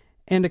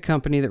and a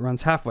company that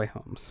runs halfway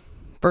homes.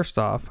 First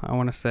off, I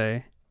want to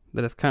say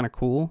that it's kind of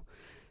cool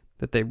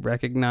that they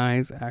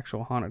recognize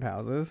actual haunted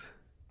houses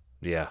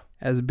Yeah.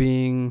 as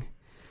being,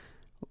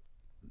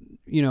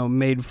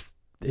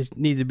 it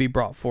needs to be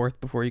brought forth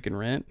before you can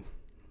rent.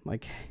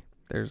 Like,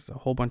 there's a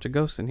whole bunch of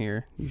ghosts in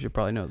here. You should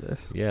probably know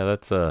this. Yeah,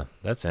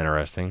 that's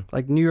interesting.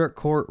 Like, New York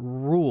court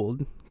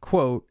ruled,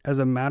 quote, "as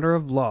a matter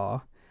of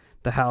law,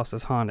 the house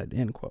is haunted,"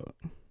 end quote.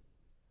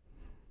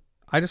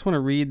 I just want to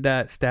read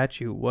that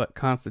statute, what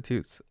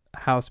constitutes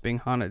a house being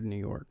haunted in New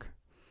York.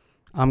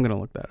 I'm going to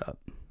look that up.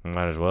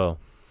 Might as well.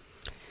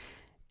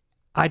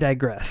 I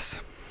digress.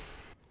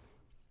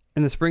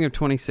 In the spring of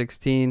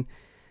 2016,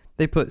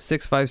 they put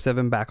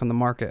 657 back on the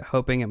market,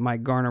 hoping it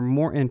might garner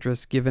more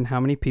interest given how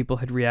many people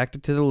had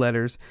reacted to the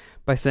letters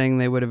by saying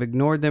they would have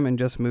ignored them and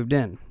just moved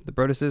in. The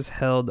Broduses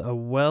held a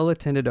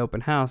well-attended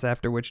open house,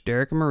 after which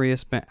Derek and Maria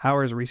spent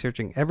hours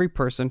researching every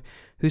person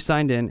who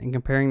signed in and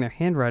comparing their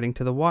handwriting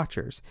to the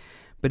watchers.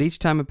 But each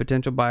time a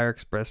potential buyer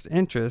expressed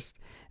interest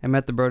and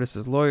met the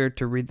Broduses' lawyer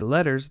to read the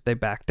letters, they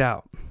backed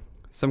out.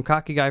 Some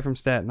cocky guy from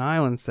Staten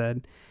Island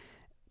said,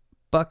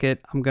 "Fuck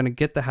it, I'm going to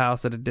get the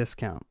house at a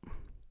discount."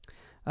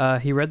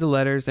 He read the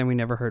letters and we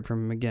never heard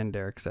from him again,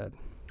 Derek said.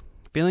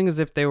 Feeling as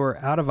if they were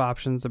out of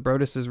options, the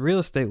Broduses' real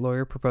estate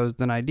lawyer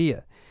proposed an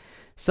idea.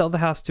 Sell the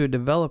house to a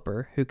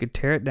developer who could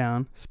tear it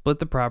down, split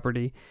the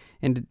property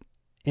into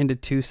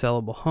 2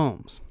 sellable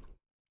homes.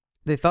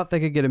 They thought they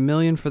could get $1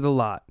 million for the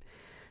lot.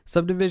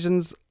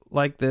 Subdivisions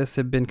like this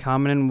have been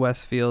common in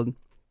Westfield,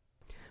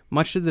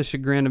 much to the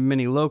chagrin of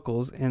many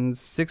locals, and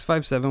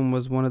 657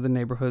 was one of the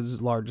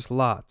neighborhood's largest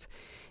lots.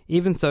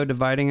 Even so,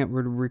 dividing it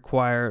would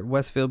require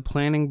Westfield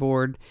Planning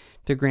Board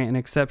to grant an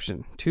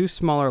exception. 2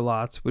 smaller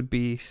lots would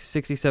be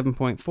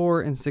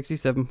 67.4 and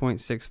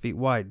 67.6 feet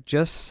wide,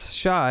 just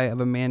shy of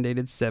a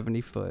mandated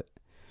 70 foot.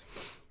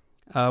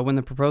 When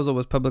the proposal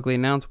was publicly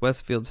announced,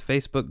 Westfield's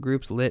Facebook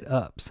groups lit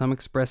up. Some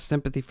expressed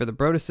sympathy for the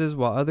Broduses,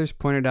 while others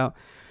pointed out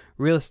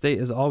real estate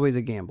is always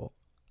a gamble.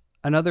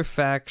 Another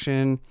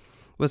faction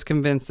was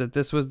convinced that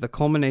this was the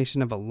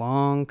culmination of a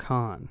long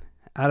con.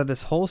 Out of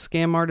this whole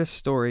scam artist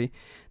story,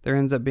 there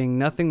ends up being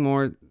nothing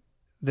more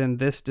than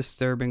this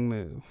disturbing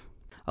move.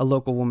 A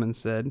local woman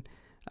said,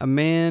 "A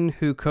man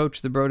who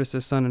coached the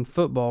Broduses' son in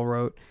football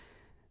wrote,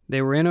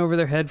 they were in over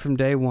their head from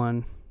day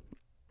one.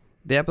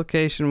 The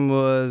application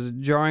was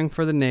jarring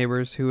for the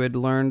neighbors who had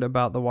learned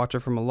about the watcher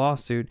from a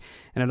lawsuit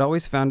and had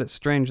always found it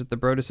strange that the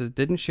Broduses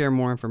didn't share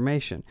more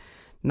information.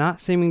 Not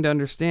seeming to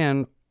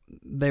understand,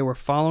 they were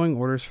following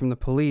orders from the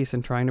police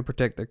and trying to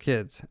protect their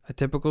kids. A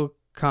typical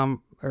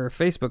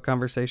Facebook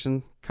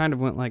conversation kind of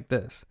went like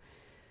this.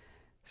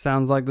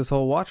 Sounds like this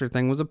whole watcher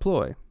thing was a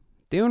ploy.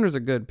 The owners are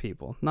good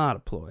people, not a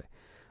ploy.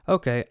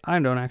 Okay, I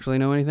don't actually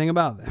know anything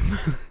about them."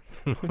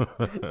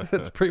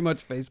 That's pretty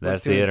much Facebook.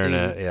 That's the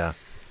internet, yeah.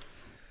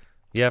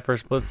 Yeah, for a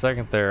split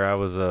second there, I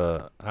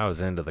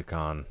was into the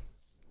con.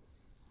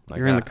 Like,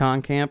 you're in the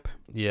con camp?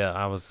 Yeah,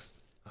 I was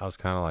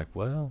kind of like,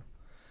 well,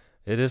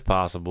 it is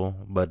possible,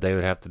 but they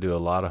would have to do a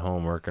lot of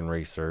homework and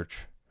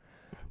research.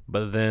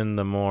 But then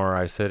the more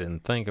I sit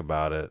and think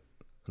about it,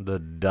 the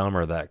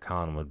dumber that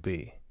con would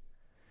be.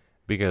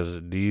 Because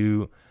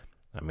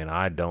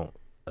I don't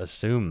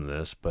assume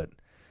this, but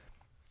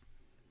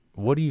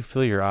what do you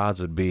feel your odds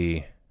would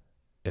be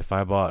if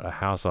I bought a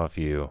house off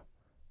you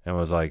and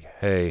was like,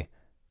 hey,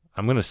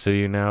 I'm going to sue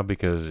you now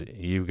because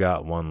you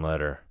got one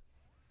letter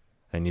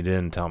and you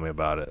didn't tell me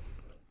about it?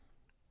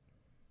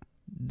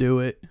 Do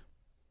it.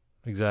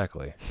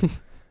 Exactly.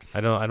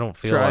 I don't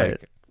feel Try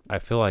like. I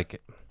feel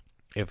like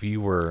if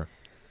you were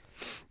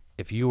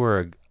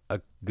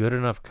a good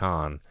enough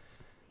con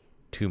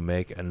to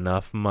make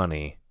enough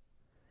money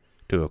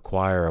to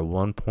acquire a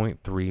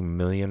 $1.3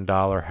 million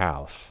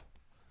house,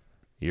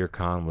 your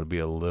con would be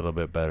a little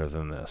bit better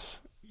than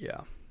this.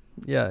 Yeah.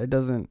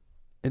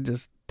 It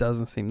just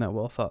doesn't seem that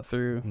well thought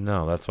through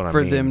No, that's what I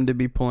for mean. them to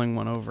be pulling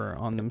one over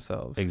on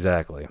themselves.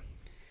 Exactly.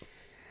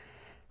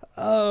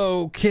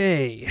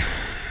 Okay.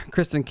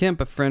 Kristen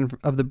Kemp, a friend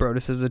of the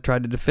Broaduses, had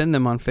tried to defend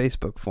them on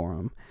Facebook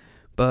forum,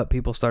 but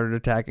people started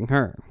attacking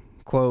her.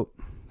 Quote,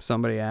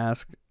 somebody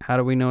asked, how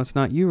do we know it's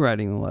not you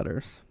writing the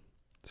letters?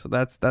 So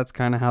that's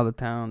kind of how the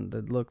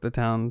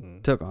town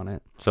took on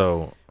it.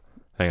 So,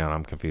 hang on,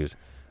 I'm confused.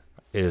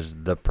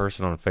 Is the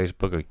person on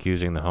Facebook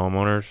accusing the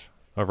homeowners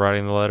of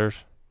writing the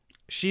letters?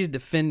 She's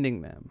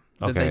defending them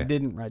that Okay. they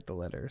didn't write the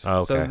letters.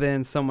 Okay. So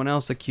then someone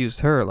else accused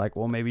her, like,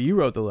 well, maybe you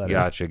wrote the letter.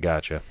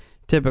 Gotcha.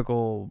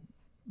 Typical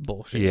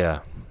bullshit. Yeah,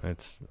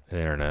 it's the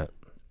internet.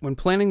 When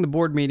planning the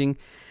board meeting,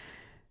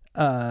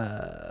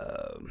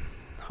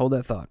 hold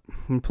that thought.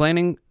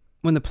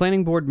 When the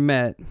planning board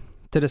met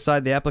to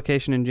decide the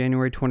application in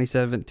January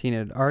 2017, it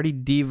had already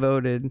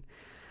devoted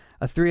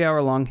a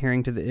 3-hour-long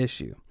hearing to the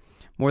issue.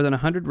 More than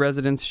 100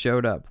 residents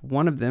showed up.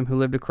 One of them, who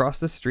lived across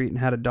the street and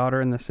had a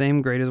daughter in the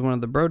same grade as one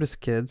of the Brodus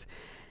kids,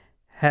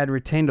 had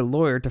retained a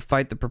lawyer to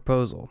fight the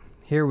proposal.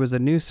 Here was a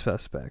new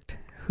suspect.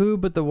 Who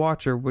but the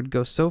watcher would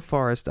go so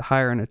far as to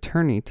hire an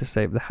attorney to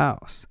save the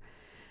house?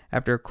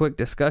 After a quick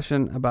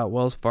discussion about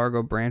Wells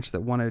Fargo branch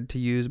that wanted to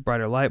use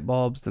brighter light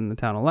bulbs than the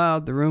town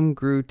allowed, the room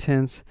grew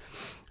tense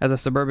as a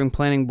suburban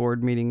planning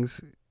board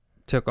meetings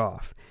took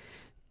off.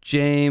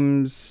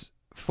 James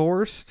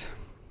Forrest,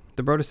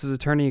 the Brodus'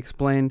 attorney,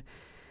 explained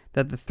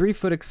that the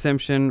 3-foot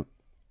exemption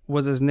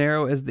was as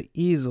narrow as the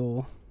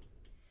easel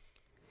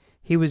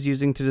he was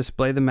using to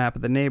display the map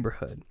of the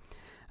neighborhood,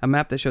 a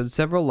map that showed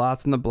several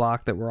lots in the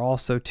block that were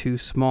also too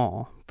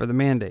small for the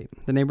mandate.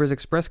 The neighbors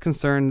expressed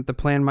concern that the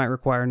plan might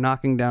require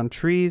knocking down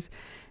trees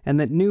and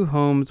that new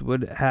homes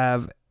would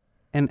have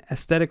an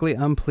aesthetically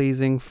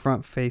unpleasing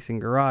front-facing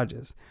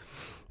garages.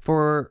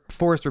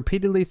 Forrest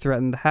repeatedly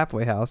threatened the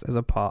halfway house as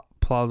a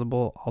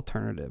plausible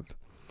alternative.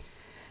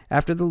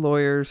 After the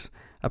lawyers,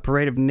 a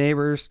parade of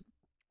neighbors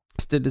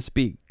stood to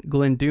speak.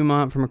 Glenn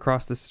Dumont from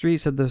across the street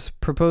said the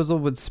proposal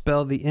would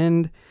spell the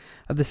end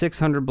of the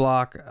 600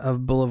 block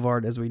of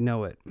Boulevard as we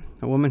know it.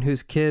 A woman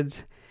whose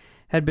kids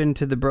had been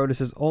to the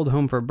Brodus' old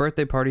home for a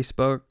birthday party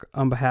spoke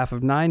on behalf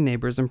of 9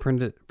 neighbors and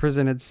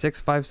presented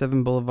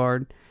 657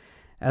 Boulevard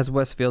as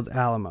Westfield's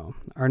Alamo.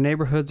 Our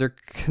neighborhoods are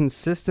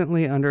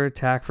consistently under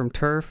attack from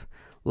turf,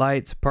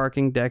 lights,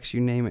 parking, decks,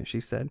 you name it, she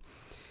said.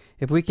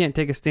 If we can't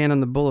take a stand on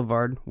the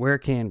boulevard, where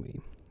can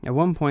we? At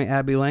one point,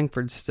 Abby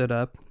Langford stood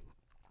up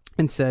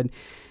and said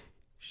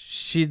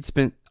she'd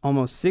spent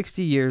almost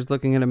 60 years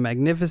looking at a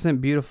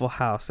magnificent, beautiful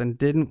house and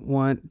didn't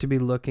want to be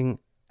looking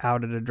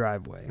out at a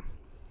driveway.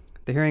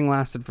 The hearing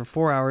lasted for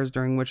 4 hours,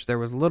 during which there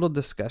was little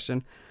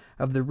discussion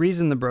of the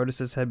reason the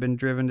Broduses had been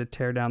driven to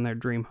tear down their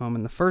dream home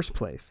in the first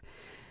place.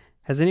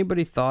 Has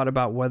anybody thought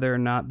about whether or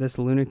not this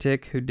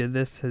lunatic who did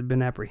this had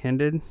been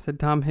apprehended? Said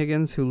Tom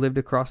Higgins, who lived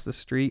across the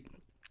street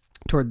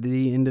toward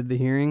the end of the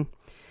hearing.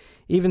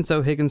 Even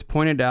so, Higgins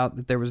pointed out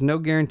that there was no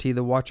guarantee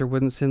the watcher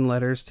wouldn't send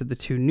letters to the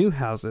 2 new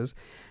houses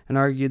and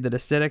argued that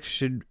aesthetics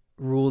should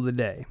rule the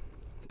day.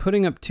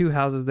 Putting up 2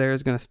 houses there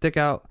is going to stick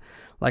out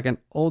like an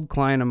old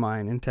client of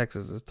mine in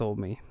Texas has told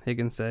me,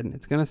 Higgins said.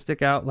 It's going to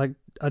stick out like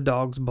a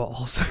dog's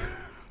balls.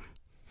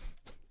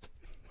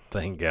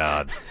 Thank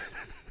God.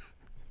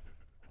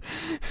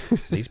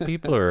 These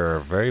people are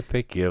very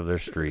picky of their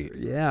street.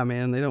 Yeah,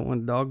 man, they don't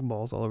want dog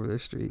balls all over their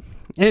street.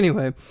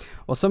 Anyway,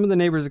 while some of the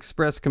neighbors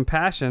expressed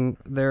compassion,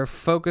 their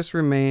focus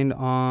remained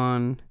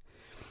on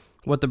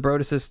what the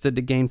Broduses stood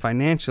to gain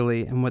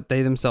financially and what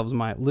they themselves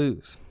might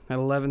lose. At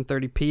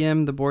 11:30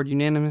 p.m., the board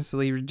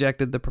unanimously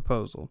rejected the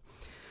proposal.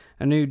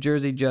 A New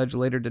Jersey judge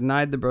later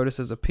denied the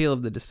Broduses' appeal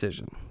of the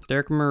decision.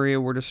 Derek and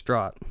Maria were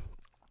distraught.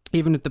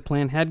 Even if the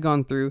plan had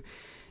gone through,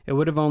 it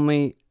would have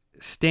only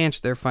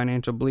stanched their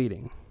financial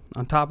bleeding.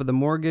 On top of the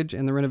mortgage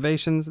and the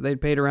renovations, they'd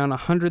paid around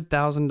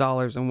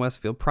 $100,000 in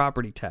Westfield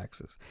property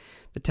taxes.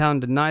 The town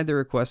denied the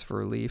request for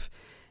relief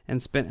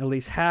and spent at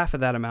least half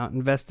of that amount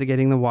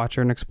investigating the watcher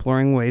and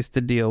exploring ways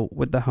to deal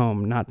with the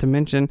home, not to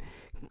mention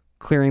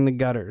clearing the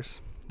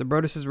gutters. The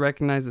Broduses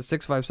recognized that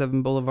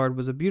 657 Boulevard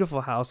was a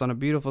beautiful house on a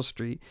beautiful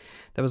street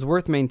that was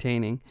worth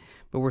maintaining,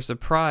 but were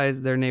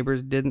surprised their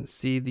neighbors didn't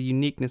see the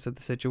uniqueness of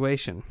the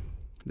situation.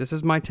 This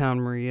is my town,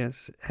 Maria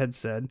had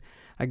said.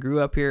 I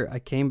grew up here, I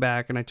came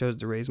back, and I chose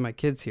to raise my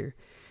kids here.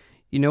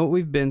 You know what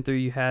we've been through.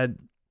 You had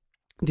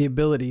the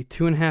ability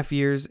 2.5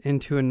 years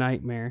into a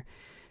nightmare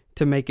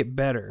to make it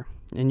better,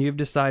 and you've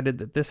decided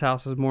that this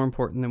house is more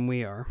important than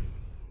we are.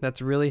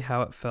 That's really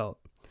how it felt.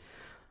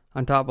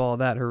 On top of all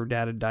that, her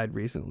dad had died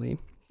recently.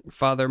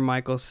 Father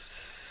Michael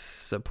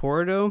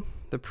Saporto,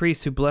 the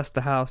priest who blessed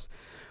the house,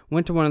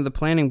 went to one of the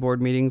planning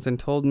board meetings and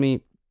told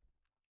me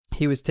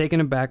he was taken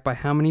aback by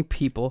how many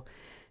people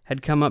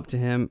had come up to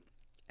him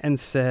and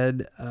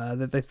said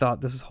that they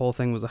thought this whole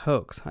thing was a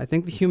hoax. I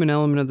think the human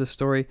element of the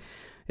story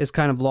is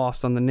kind of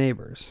lost on the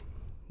neighbors,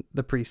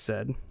 the priest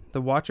said. The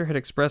watcher had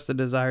expressed a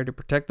desire to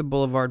protect the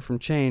boulevard from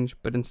change,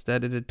 but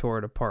instead it had tore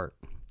it apart.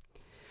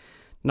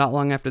 Not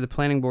long after the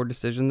planning board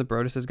decision, the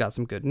Broadduses got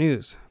some good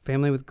news. A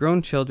family with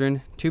grown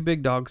children, 2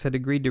 big dogs, had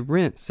agreed to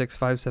rent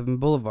 657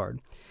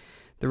 Boulevard.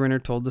 The renter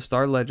told the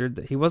Star-Ledger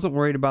that he wasn't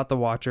worried about the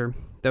watcher,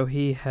 though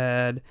he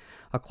had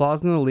a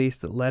clause in the lease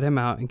that let him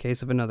out in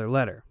case of another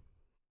letter.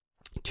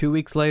 2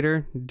 weeks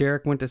later,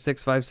 Derek went to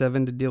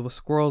 657 to deal with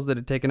squirrels that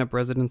had taken up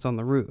residence on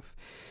the roof.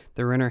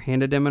 The renter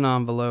handed him an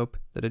envelope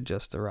that had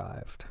just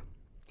arrived.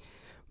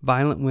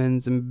 Violent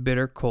winds and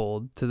bitter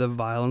cold to the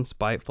vile and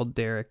spiteful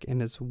Derek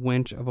and his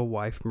wench of a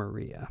wife,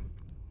 Maria.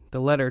 The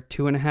letter,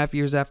 2.5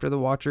 years after the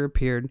watcher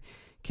appeared,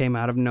 came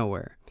out of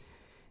nowhere.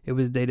 It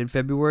was dated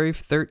February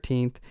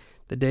 13th,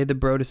 the day the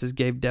Broadduses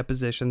gave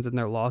depositions in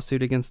their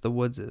lawsuit against the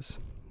Woodses.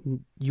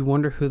 You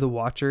wonder who the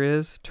watcher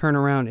is? Turn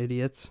around,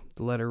 idiots,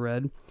 the letter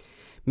read.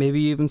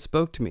 Maybe you even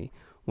spoke to me,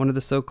 one of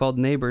the so-called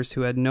neighbors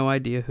who had no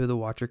idea who the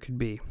watcher could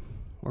be.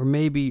 Or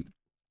maybe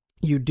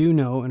you do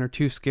know and are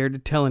too scared to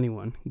tell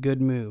anyone.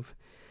 Good move.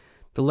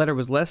 The letter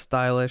was less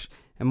stylish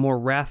and more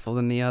wrathful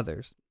than the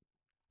others,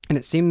 and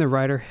it seemed the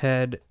writer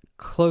had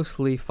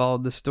closely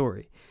followed the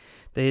story.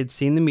 They had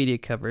seen the media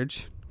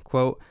coverage.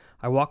 Quote,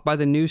 I walked by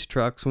the news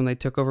trucks when they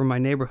took over my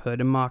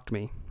neighborhood and mocked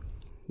me.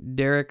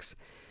 Derek's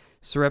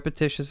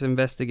surreptitious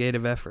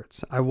investigative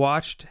efforts. I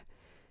watched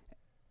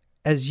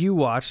as you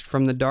watched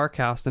from the dark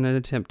house in an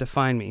attempt to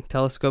find me.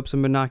 Telescopes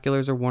and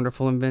binoculars are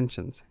wonderful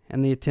inventions,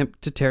 and the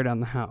attempt to tear down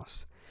the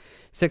house.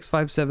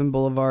 657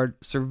 Boulevard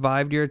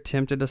survived your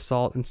attempted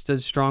assault and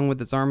stood strong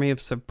with its army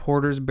of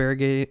supporters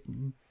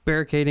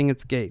barricading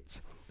its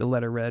gates, the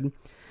letter read.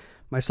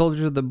 My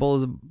soldiers of the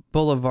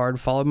Boulevard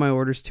followed my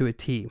orders to a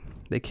T.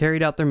 They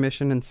carried out their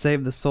mission and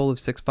saved the soul of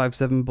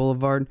 657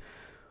 Boulevard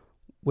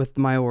with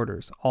my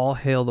orders. All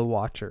hail the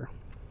Watcher.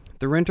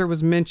 The renter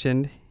was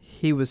mentioned.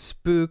 He was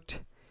spooked,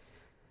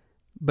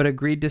 but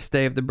agreed to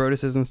stay if the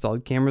Broadduses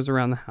installed cameras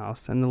around the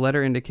house, and the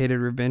letter indicated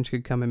revenge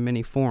could come in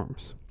many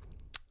forms.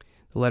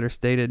 The letter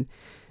stated,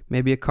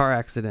 maybe a car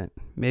accident,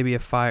 maybe a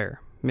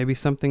fire, maybe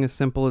something as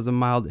simple as a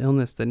mild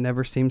illness that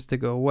never seems to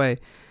go away,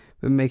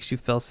 but makes you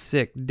feel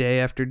sick day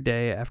after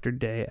day after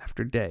day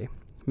after day.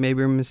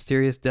 Maybe a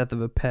mysterious death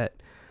of a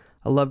pet.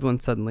 A loved one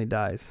suddenly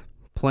dies.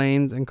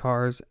 Planes and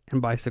cars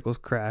and bicycles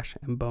crash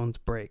and bones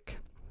break.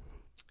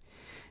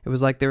 It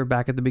was like they were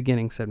back at the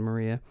beginning, said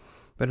Maria,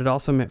 but it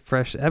also meant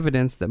fresh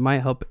evidence that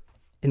might help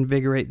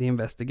invigorate the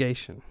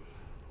investigation.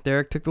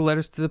 Derek took the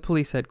letters to the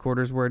police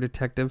headquarters where a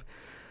detective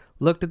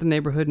looked at the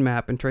neighborhood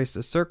map and traced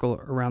a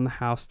circle around the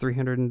house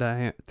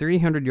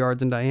 300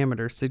 yards in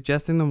diameter,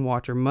 suggesting the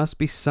watcher must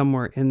be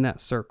somewhere in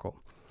that circle.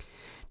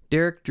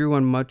 Derek drew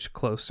one much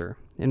closer.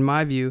 In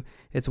my view,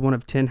 it's one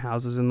of 10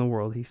 houses in the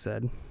world, he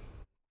said.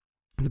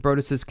 The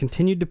Broadduses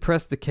continued to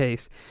press the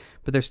case,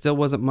 but there still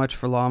wasn't much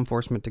for law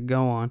enforcement to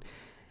go on,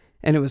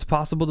 and it was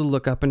possible to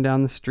look up and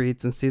down the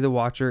streets and see the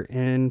watcher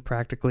in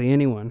practically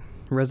anyone.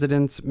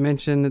 Residents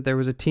mentioned that there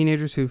was a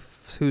teenager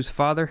whose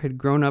father had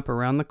grown up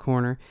around the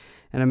corner,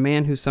 and a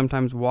man who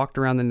sometimes walked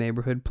around the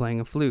neighborhood playing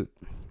a flute.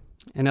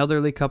 An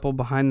elderly couple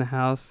behind the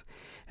house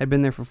had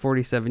been there for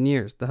 47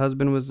 years. The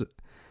husband was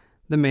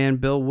the man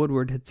Bill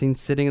Woodward had seen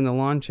sitting in the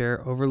lawn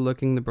chair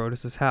overlooking the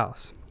Broadduses'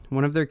 house.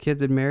 One of their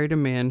kids had married a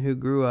man who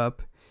grew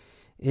up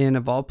in,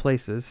 of all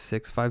places,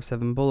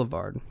 657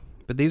 Boulevard.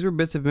 But these were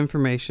bits of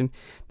information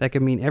that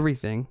could mean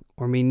everything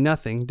or mean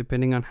nothing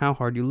depending on how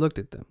hard you looked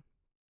at them.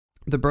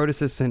 The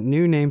Broadduses sent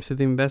new names to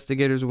the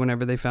investigators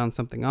whenever they found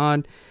something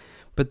odd,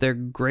 but their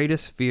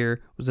greatest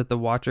fear was that the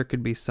watcher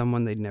could be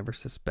someone they'd never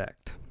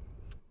suspect.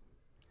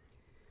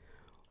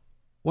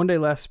 One day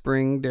last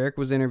spring, Derek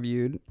was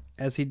interviewed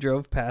as he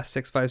drove past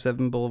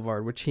 657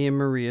 Boulevard, which he and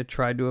Maria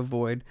tried to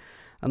avoid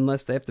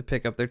unless they have to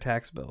pick up their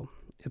tax bill.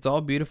 It's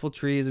all beautiful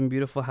trees and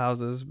beautiful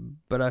houses,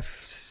 but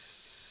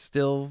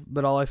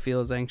all I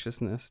feel is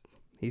anxiousness,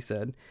 he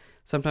said.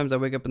 Sometimes I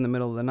wake up in the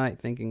middle of the night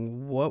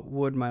thinking, what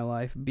would my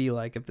life be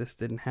like if this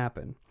didn't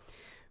happen?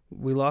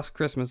 We lost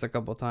Christmas a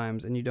couple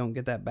times, and you don't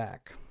get that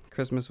back.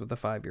 Christmas with a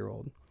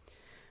 5-year-old.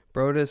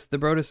 The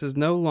Broadduses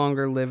no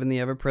longer live in the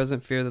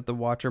ever-present fear that the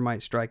watcher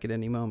might strike at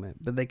any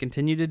moment, but they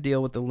continue to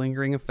deal with the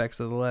lingering effects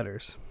of the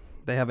letters.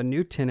 They have a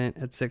new tenant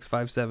at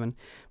 657,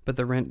 but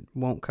the rent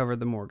won't cover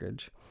the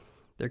mortgage.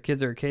 Their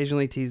kids are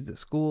occasionally teased at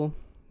school,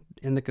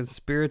 and the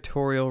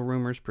conspiratorial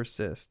rumors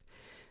persist.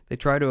 They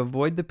try to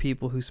avoid the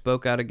people who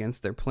spoke out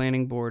against their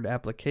planning board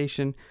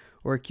application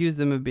or accuse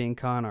them of being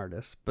con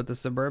artists, but the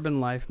suburban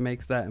life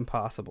makes that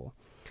impossible.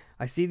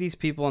 I see these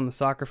people on the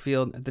soccer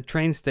field, at the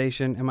train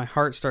station, and my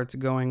heart starts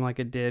going like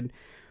it did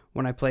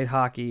when I played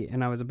hockey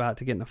and I was about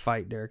to get in a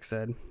fight, Derek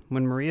said.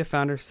 When Maria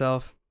found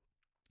herself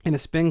in a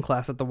spin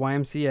class at the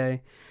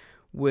YMCA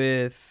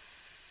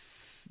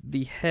with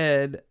the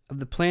head of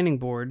the planning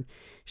board,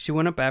 she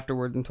went up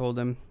afterward and told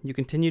him, "You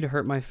continue to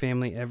hurt my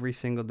family every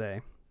single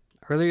day."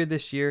 Earlier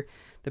this year,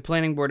 the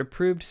planning board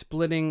approved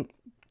splitting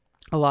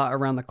a lot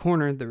around the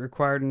corner that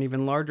required an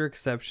even larger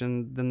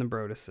exception than the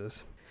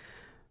Broadduses.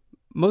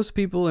 Most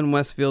people in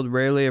Westfield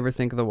rarely ever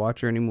think of the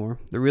Watcher anymore.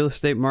 The real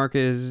estate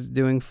market is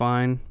doing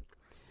fine,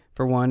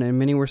 for one, and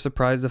many were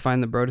surprised to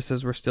find the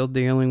Broadduses were still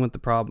dealing with the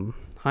problem.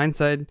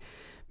 Hindsight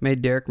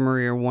made Derek and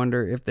Maria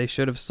wonder if they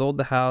should have sold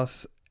the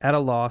house at a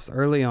loss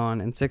early on,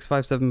 and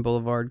 657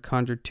 Boulevard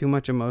conjured too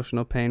much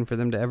emotional pain for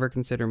them to ever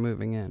consider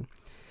moving in.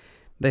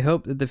 They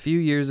hope that the few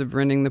years of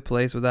renting the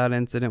place without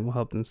incident will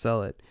help them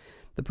sell it.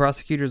 The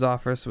prosecutor's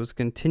office was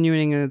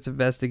continuing in its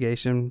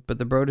investigation, but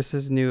the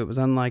Broadduses knew it was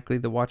unlikely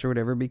the Watcher would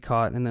ever be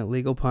caught and that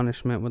legal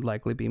punishment would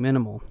likely be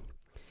minimal.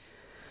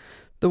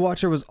 The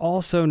Watcher was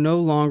also no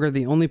longer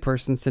the only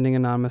person sending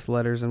anonymous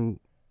letters in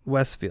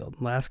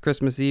Westfield. Last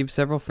Christmas Eve,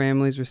 several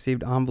families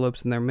received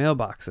envelopes in their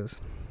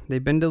mailboxes.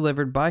 They'd been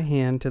delivered by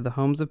hand to the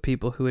homes of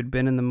people who had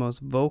been the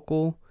most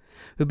vocal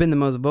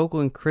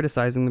in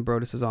criticizing the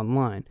Broadduses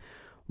online.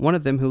 One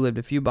of them, who lived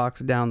a few blocks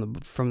down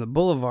from the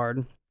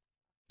boulevard,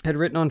 had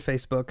written on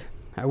Facebook,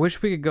 "I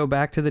wish we could go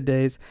back to the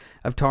days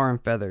of tar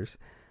and feathers.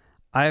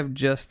 I have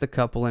just the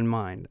couple in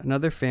mind."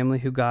 Another family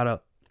who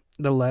got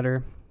the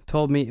letter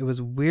told me it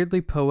was weirdly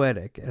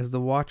poetic, as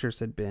the Watchers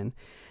had been,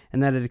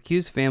 and that it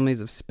accused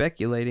families of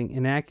speculating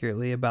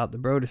inaccurately about the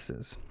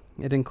Broadduses.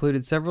 It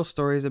included several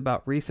stories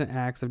about recent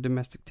acts of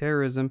domestic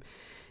terrorism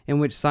in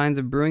which signs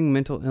of brewing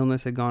mental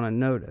illness had gone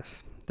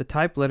unnoticed. The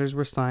typed letters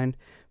were signed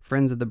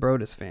 "Friends of the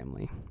Broaddus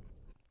Family."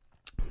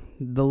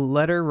 The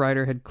letter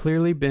writer had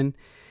clearly been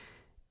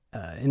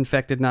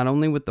infected not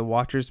only with the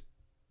Watcher's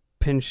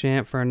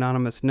penchant for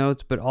anonymous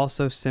notes, but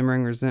also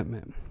simmering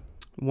resentment,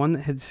 one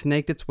that had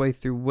snaked its way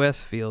through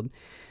Westfield,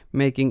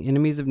 making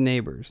enemies of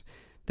neighbors.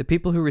 The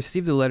people who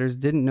received the letters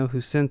didn't know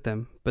who sent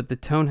them, but the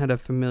tone had a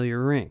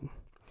familiar ring.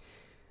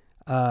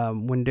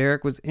 When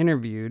Derek was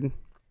interviewed,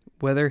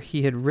 whether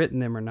he had written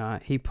them or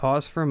not, he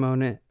paused for a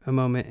moment,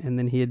 and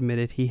then he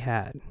admitted he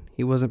had.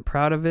 He wasn't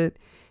proud of it.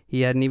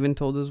 He hadn't even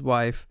told his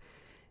wife,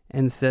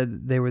 and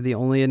said they were the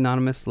only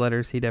anonymous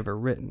letters he'd ever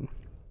written.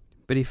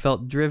 But he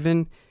felt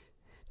driven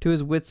to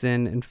his wits'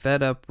 end and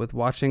fed up with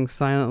watching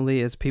silently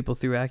as people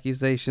threw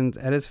accusations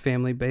at his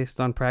family based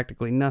on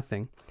practically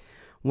nothing.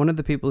 One of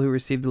the people who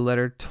received the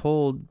letter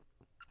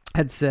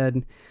had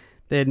said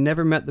they had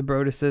never met the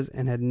Broadduses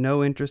and had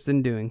no interest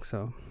in doing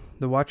so.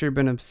 The Watcher had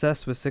been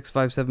obsessed with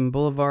 657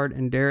 Boulevard,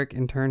 and Derek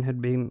in turn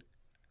had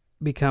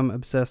become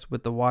obsessed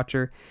with the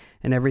Watcher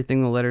and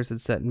everything the letters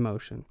had set in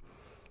motion.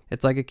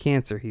 "It's like a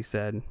cancer," he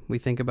said. "We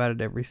think about it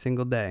every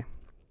single day."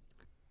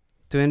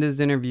 To end his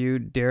interview,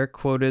 Derek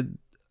quoted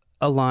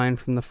a line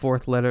from the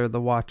fourth letter of the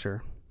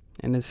Watcher,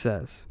 and it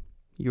says,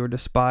 "You are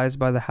despised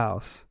by the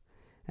house,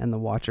 and the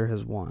Watcher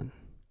has won."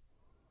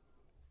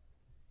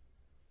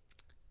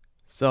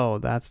 So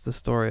that's the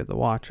story of the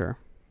Watcher.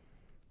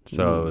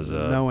 So it was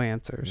no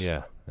answers.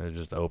 Yeah, it was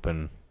just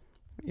open.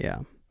 Yeah.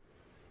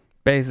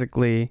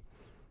 Basically,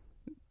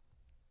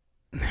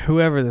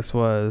 whoever this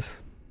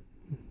was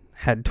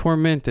had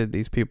tormented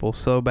these people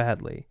so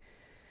badly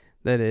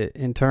that it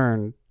in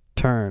turn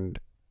turned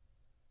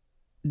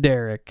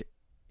Derek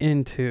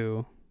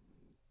into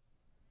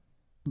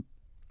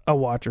a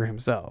Watcher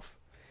himself,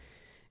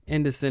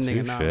 into sending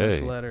Touche.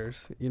 anonymous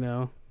letters,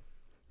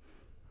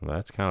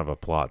 That's kind of a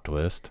plot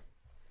twist.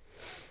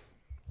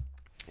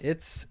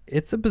 It's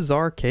a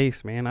bizarre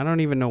case, man. I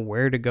don't even know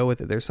where to go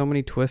with it. There's so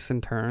many twists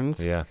and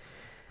turns. Yeah.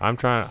 I'm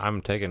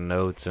taking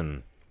notes,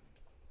 and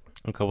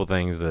a couple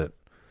things that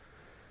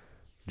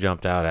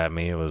jumped out at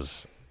me. It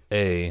was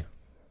they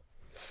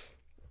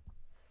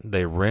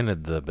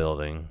rented the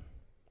building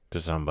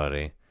to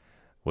somebody,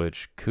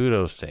 which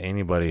kudos to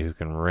anybody who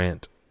can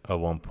rent a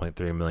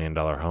 $1.3 million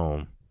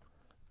home.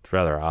 It's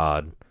rather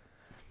odd.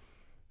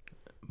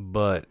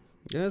 But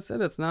Yeah, it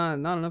said it's not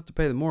enough to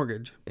pay the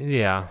mortgage.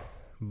 yeah,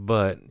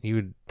 but you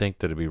would think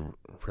that it'd be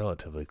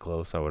relatively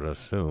close, I would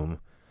assume.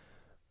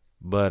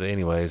 But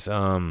anyways,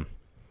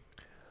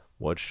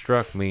 what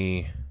struck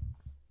me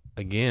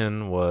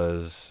again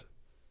was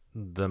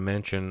the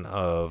mention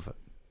of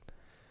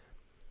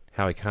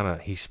how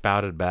he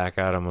spouted back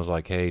at him, was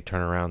like, "Hey,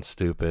 turn around,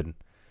 stupid.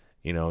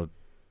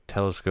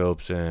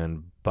 Telescopes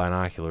and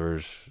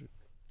binoculars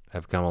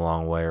have come a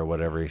long way," or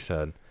whatever he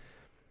said.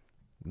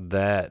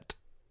 That,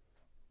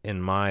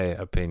 in my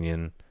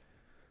opinion,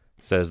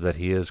 says that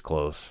he is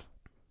close,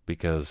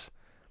 because,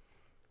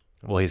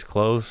 well, he's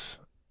close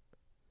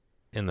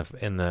in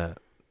the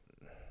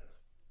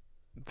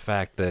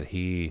fact that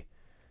he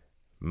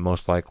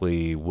most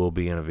likely will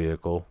be in a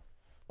vehicle,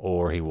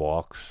 or he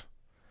walks,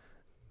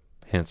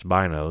 hence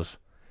binos.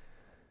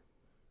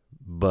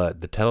 But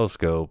the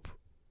telescope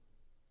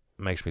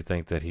makes me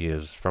think that he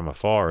is from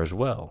afar as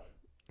well,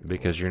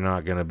 because you're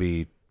not going to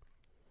be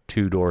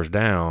 2 doors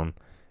down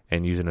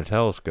and using a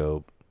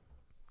telescope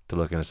to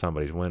look into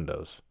somebody's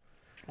windows.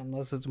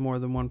 Unless it's more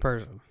than one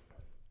person.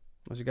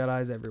 Unless you got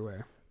eyes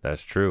everywhere.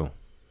 That's true.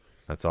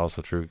 That's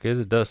also true, because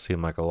it does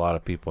seem like a lot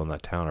of people in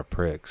that town are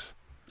pricks.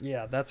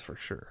 Yeah, that's for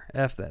sure.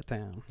 F that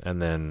town. And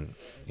then,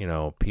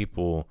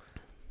 people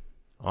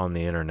on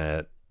the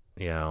internet,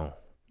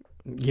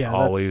 Yeah,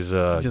 always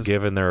just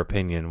giving their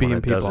opinion when being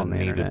it people doesn't on the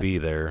need to internet. be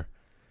there.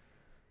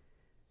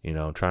 You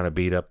know, trying to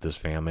beat up this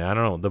family. I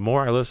don't know. The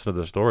more I listen to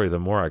the story, the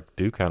more I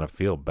do kind of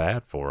feel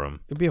bad for them.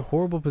 It'd be a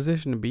horrible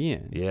position to be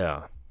in.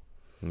 Yeah.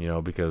 You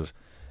know, because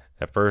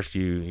at first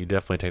you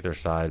definitely take their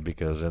side,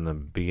 because in the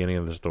beginning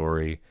of the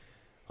story,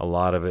 a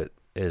lot of it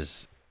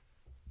is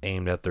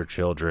aimed at their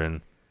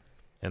children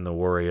and the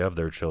worry of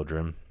their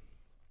children.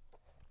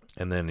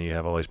 And then you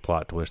have all these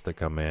plot twists that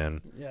come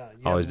in, Yeah,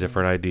 all these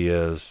different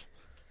ideas.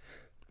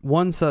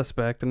 One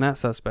suspect, and that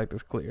suspect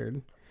is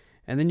cleared.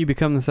 And then you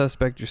become the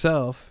suspect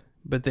yourself,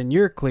 but then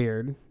you're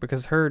cleared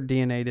because her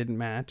DNA didn't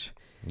match.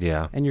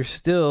 Yeah. And you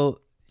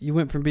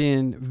went from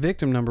being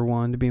victim number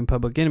one to being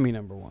public enemy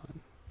number one.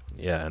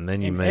 Yeah, and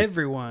then you And make...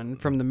 everyone,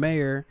 from the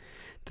mayor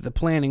to the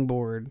planning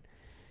board,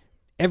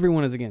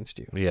 everyone is against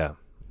you. Yeah.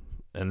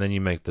 And then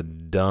you make the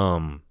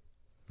dumb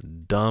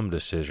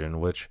decision,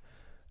 which,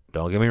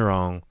 don't get me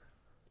wrong,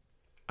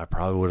 I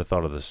probably would have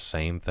thought of the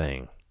same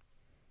thing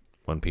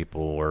when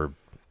people were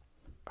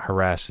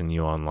harassing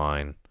you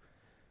online,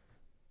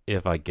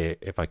 if I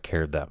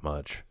cared that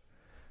much.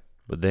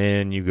 But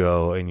then you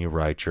go and you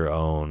write your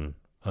own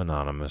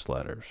anonymous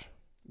letters.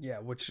 Yeah,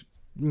 which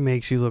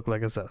makes you look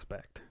like a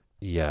suspect.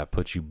 Yeah, it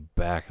puts you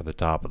back at the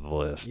top of the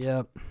list.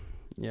 Yep.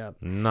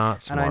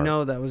 Not smart. And I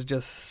know that was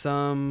just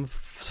some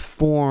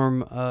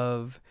form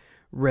of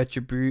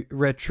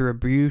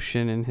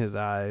retribution in his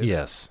eyes.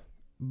 Yes.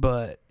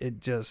 But it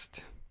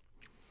just,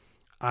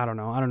 I don't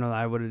know that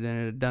I would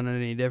have done it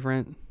any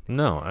different.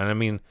 No, and I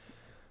mean,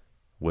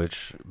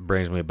 which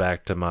brings me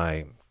back to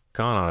my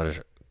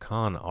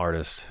con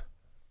artist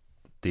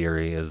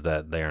theory, is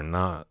that they are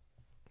not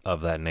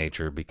of that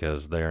nature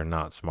because they are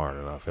not smart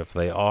enough. If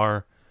they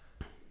are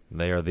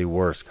the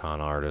worst con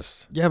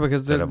artists. Yeah,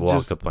 because that they're have walked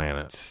just the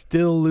planet.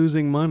 still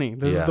losing money.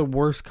 This is Yeah. the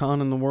worst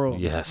con in the world.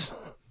 Yes,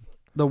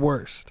 The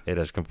worst. it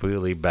has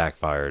completely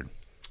backfired.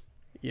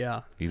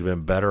 Yeah. You'd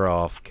been better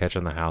off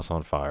catching the house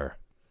on fire.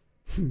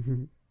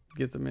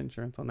 Get some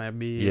insurance on that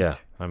beach. Yeah,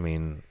 I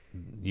mean,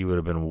 you would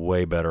have been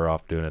way better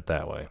off doing it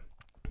that way.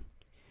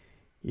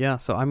 Yeah,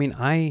 so I mean,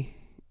 I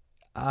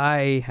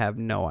have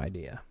no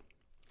idea.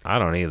 I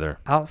don't either.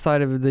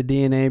 Outside of the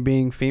DNA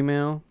being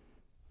female,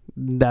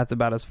 that's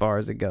about as far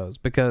as it goes,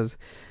 because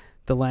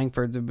the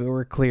Langfords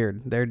were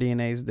cleared. Their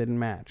DNAs didn't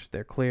match.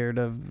 They're cleared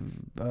of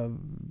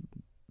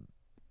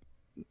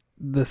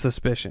the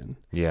suspicion.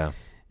 Yeah.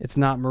 It's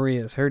not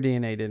Maria's. Her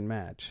DNA didn't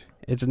match.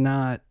 It's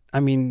not, I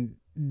mean,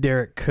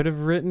 Derek could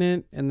have written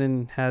it and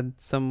then had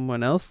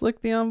someone else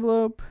lick the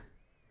envelope.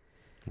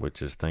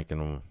 Which is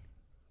thinking,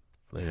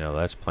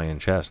 that's playing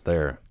chess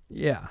there.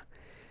 Yeah.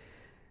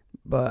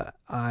 But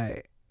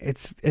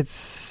it's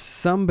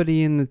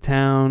somebody in the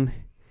town,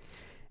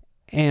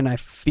 and I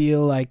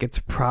feel like it's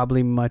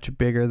probably much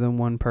bigger than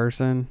one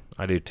person.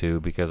 I do too,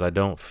 because I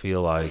don't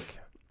feel like,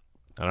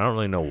 I don't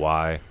really know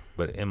why,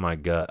 but in my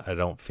gut, I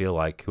don't feel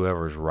like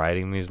whoever's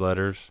writing these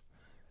letters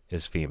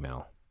is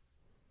female.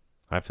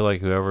 I feel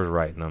like whoever's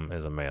writing them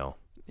is a male.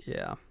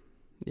 Yeah.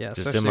 Yeah.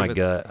 Just in my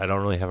gut, I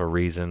don't really have a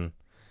reason.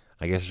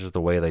 I guess it's just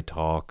the way they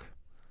talk.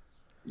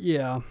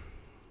 Yeah.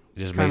 It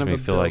just Kind makes of me a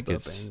feel like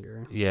built-up it's,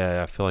 anger.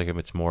 yeah, I feel like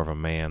it's more of a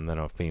man than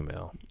a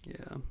female.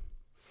 Yeah.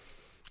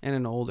 And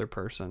an older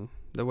person.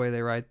 The way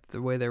they write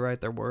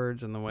their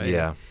words, and the way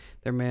Yeah.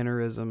 their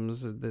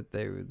mannerisms that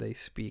they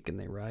speak and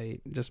they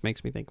write just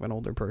makes me think of an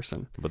older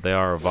person. But they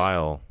are a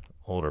vile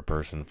older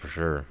person for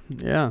sure.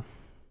 Yeah.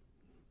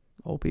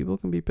 Old people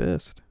can be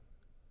pissed.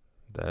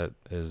 That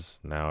is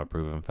now a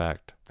proven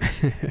fact.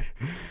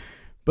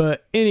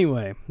 But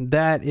anyway,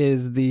 that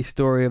is the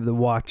story of the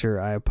Watcher.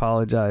 I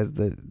apologize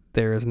that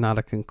there is not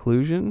a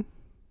conclusion.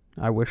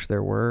 I wish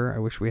there were. I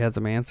wish we had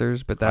some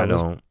answers, but that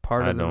was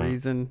part of the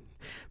reason.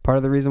 Part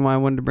of the reason why I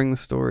wanted to bring the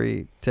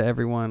story to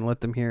everyone,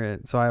 let them hear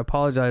it. So I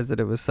apologize that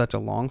it was such a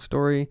long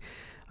story.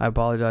 I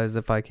apologize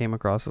if I came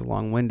across as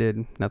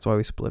long-winded. That's why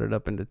we split it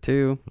up into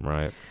two.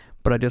 Right.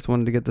 But I just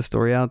wanted to get the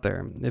story out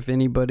there. If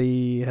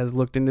anybody has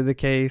looked into the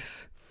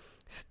case,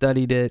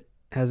 studied it,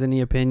 has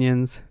any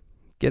opinions,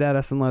 get at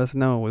us and let us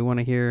know. We want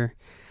to hear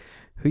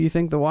who you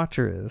think the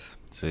Watcher is.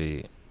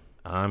 See,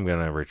 I'm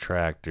going to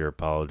retract your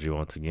apology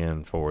once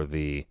again for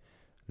the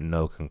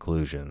no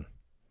conclusion,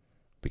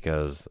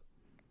 because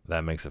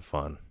that makes it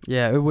fun.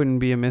 Yeah, it wouldn't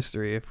be a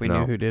mystery if we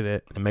knew who did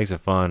it. It makes it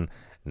fun.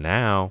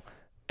 Now,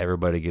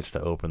 everybody gets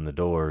to open the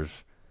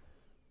doors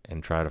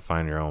and try to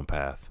find your own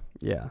path.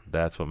 Yeah.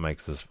 That's what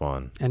makes this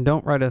fun. And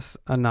don't write us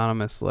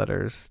anonymous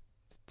letters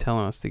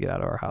telling us to get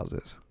out of our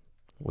houses.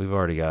 We've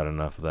already got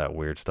enough of that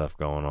weird stuff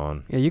going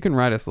on. Yeah, you can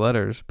write us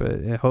letters,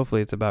 but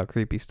hopefully it's about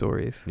creepy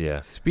stories. Yeah.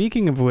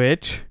 Speaking of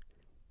which,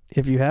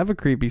 if you have a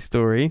creepy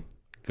story,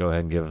 go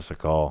ahead and give us a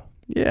call.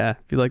 Yeah, if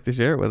you'd like to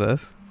share it with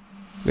us.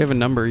 We have a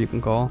number you can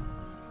call.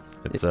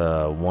 It's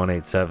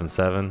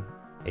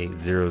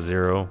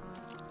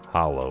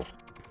 1-877-800-HOLLOW.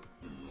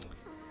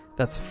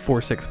 That's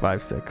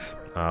 4656.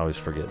 I always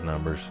forget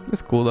numbers.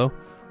 It's cool, though.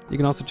 You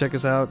can also check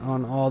us out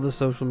on all the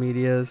social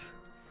medias.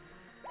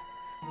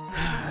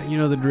 You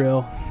know the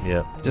drill.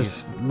 Yep.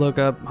 Just look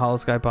up Hollow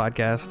Sky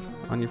Podcast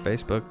on your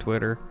Facebook,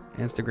 Twitter,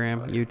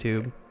 Instagram,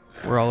 YouTube.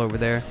 We're all over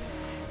there.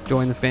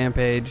 Join the fan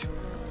page.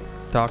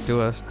 Talk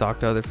to us. Talk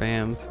to other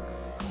fans.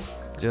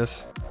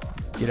 Just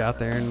get out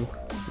there and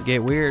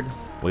get weird.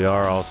 We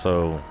are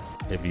also,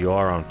 if you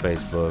are on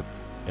Facebook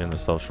and the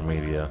social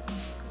media,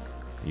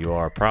 you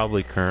are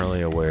probably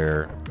currently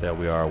aware that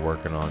we are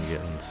working on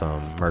getting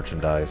some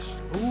merchandise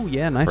Ooh,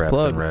 yeah, nice prepped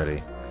plug. and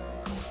ready.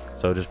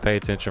 So just pay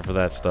attention for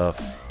that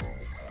stuff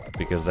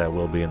because that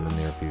will be in the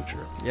near future.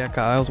 Yeah,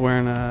 Kyle's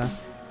wearing a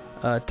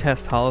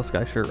Test Hollow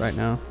Sky shirt right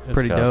now. It's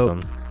Pretty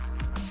custom. dope.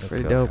 It's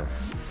Pretty custom. dope.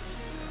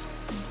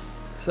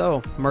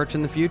 So, merch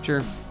in the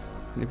future.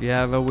 If you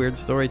have a weird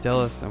story, tell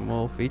us, and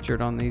we'll feature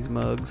it on these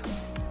mugs.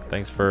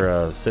 Thanks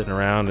for sitting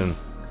around and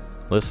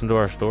listening to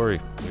our story.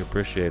 We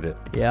appreciate it.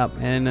 Yep,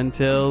 and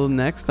until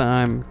next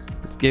time,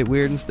 let's get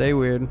weird and stay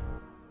weird.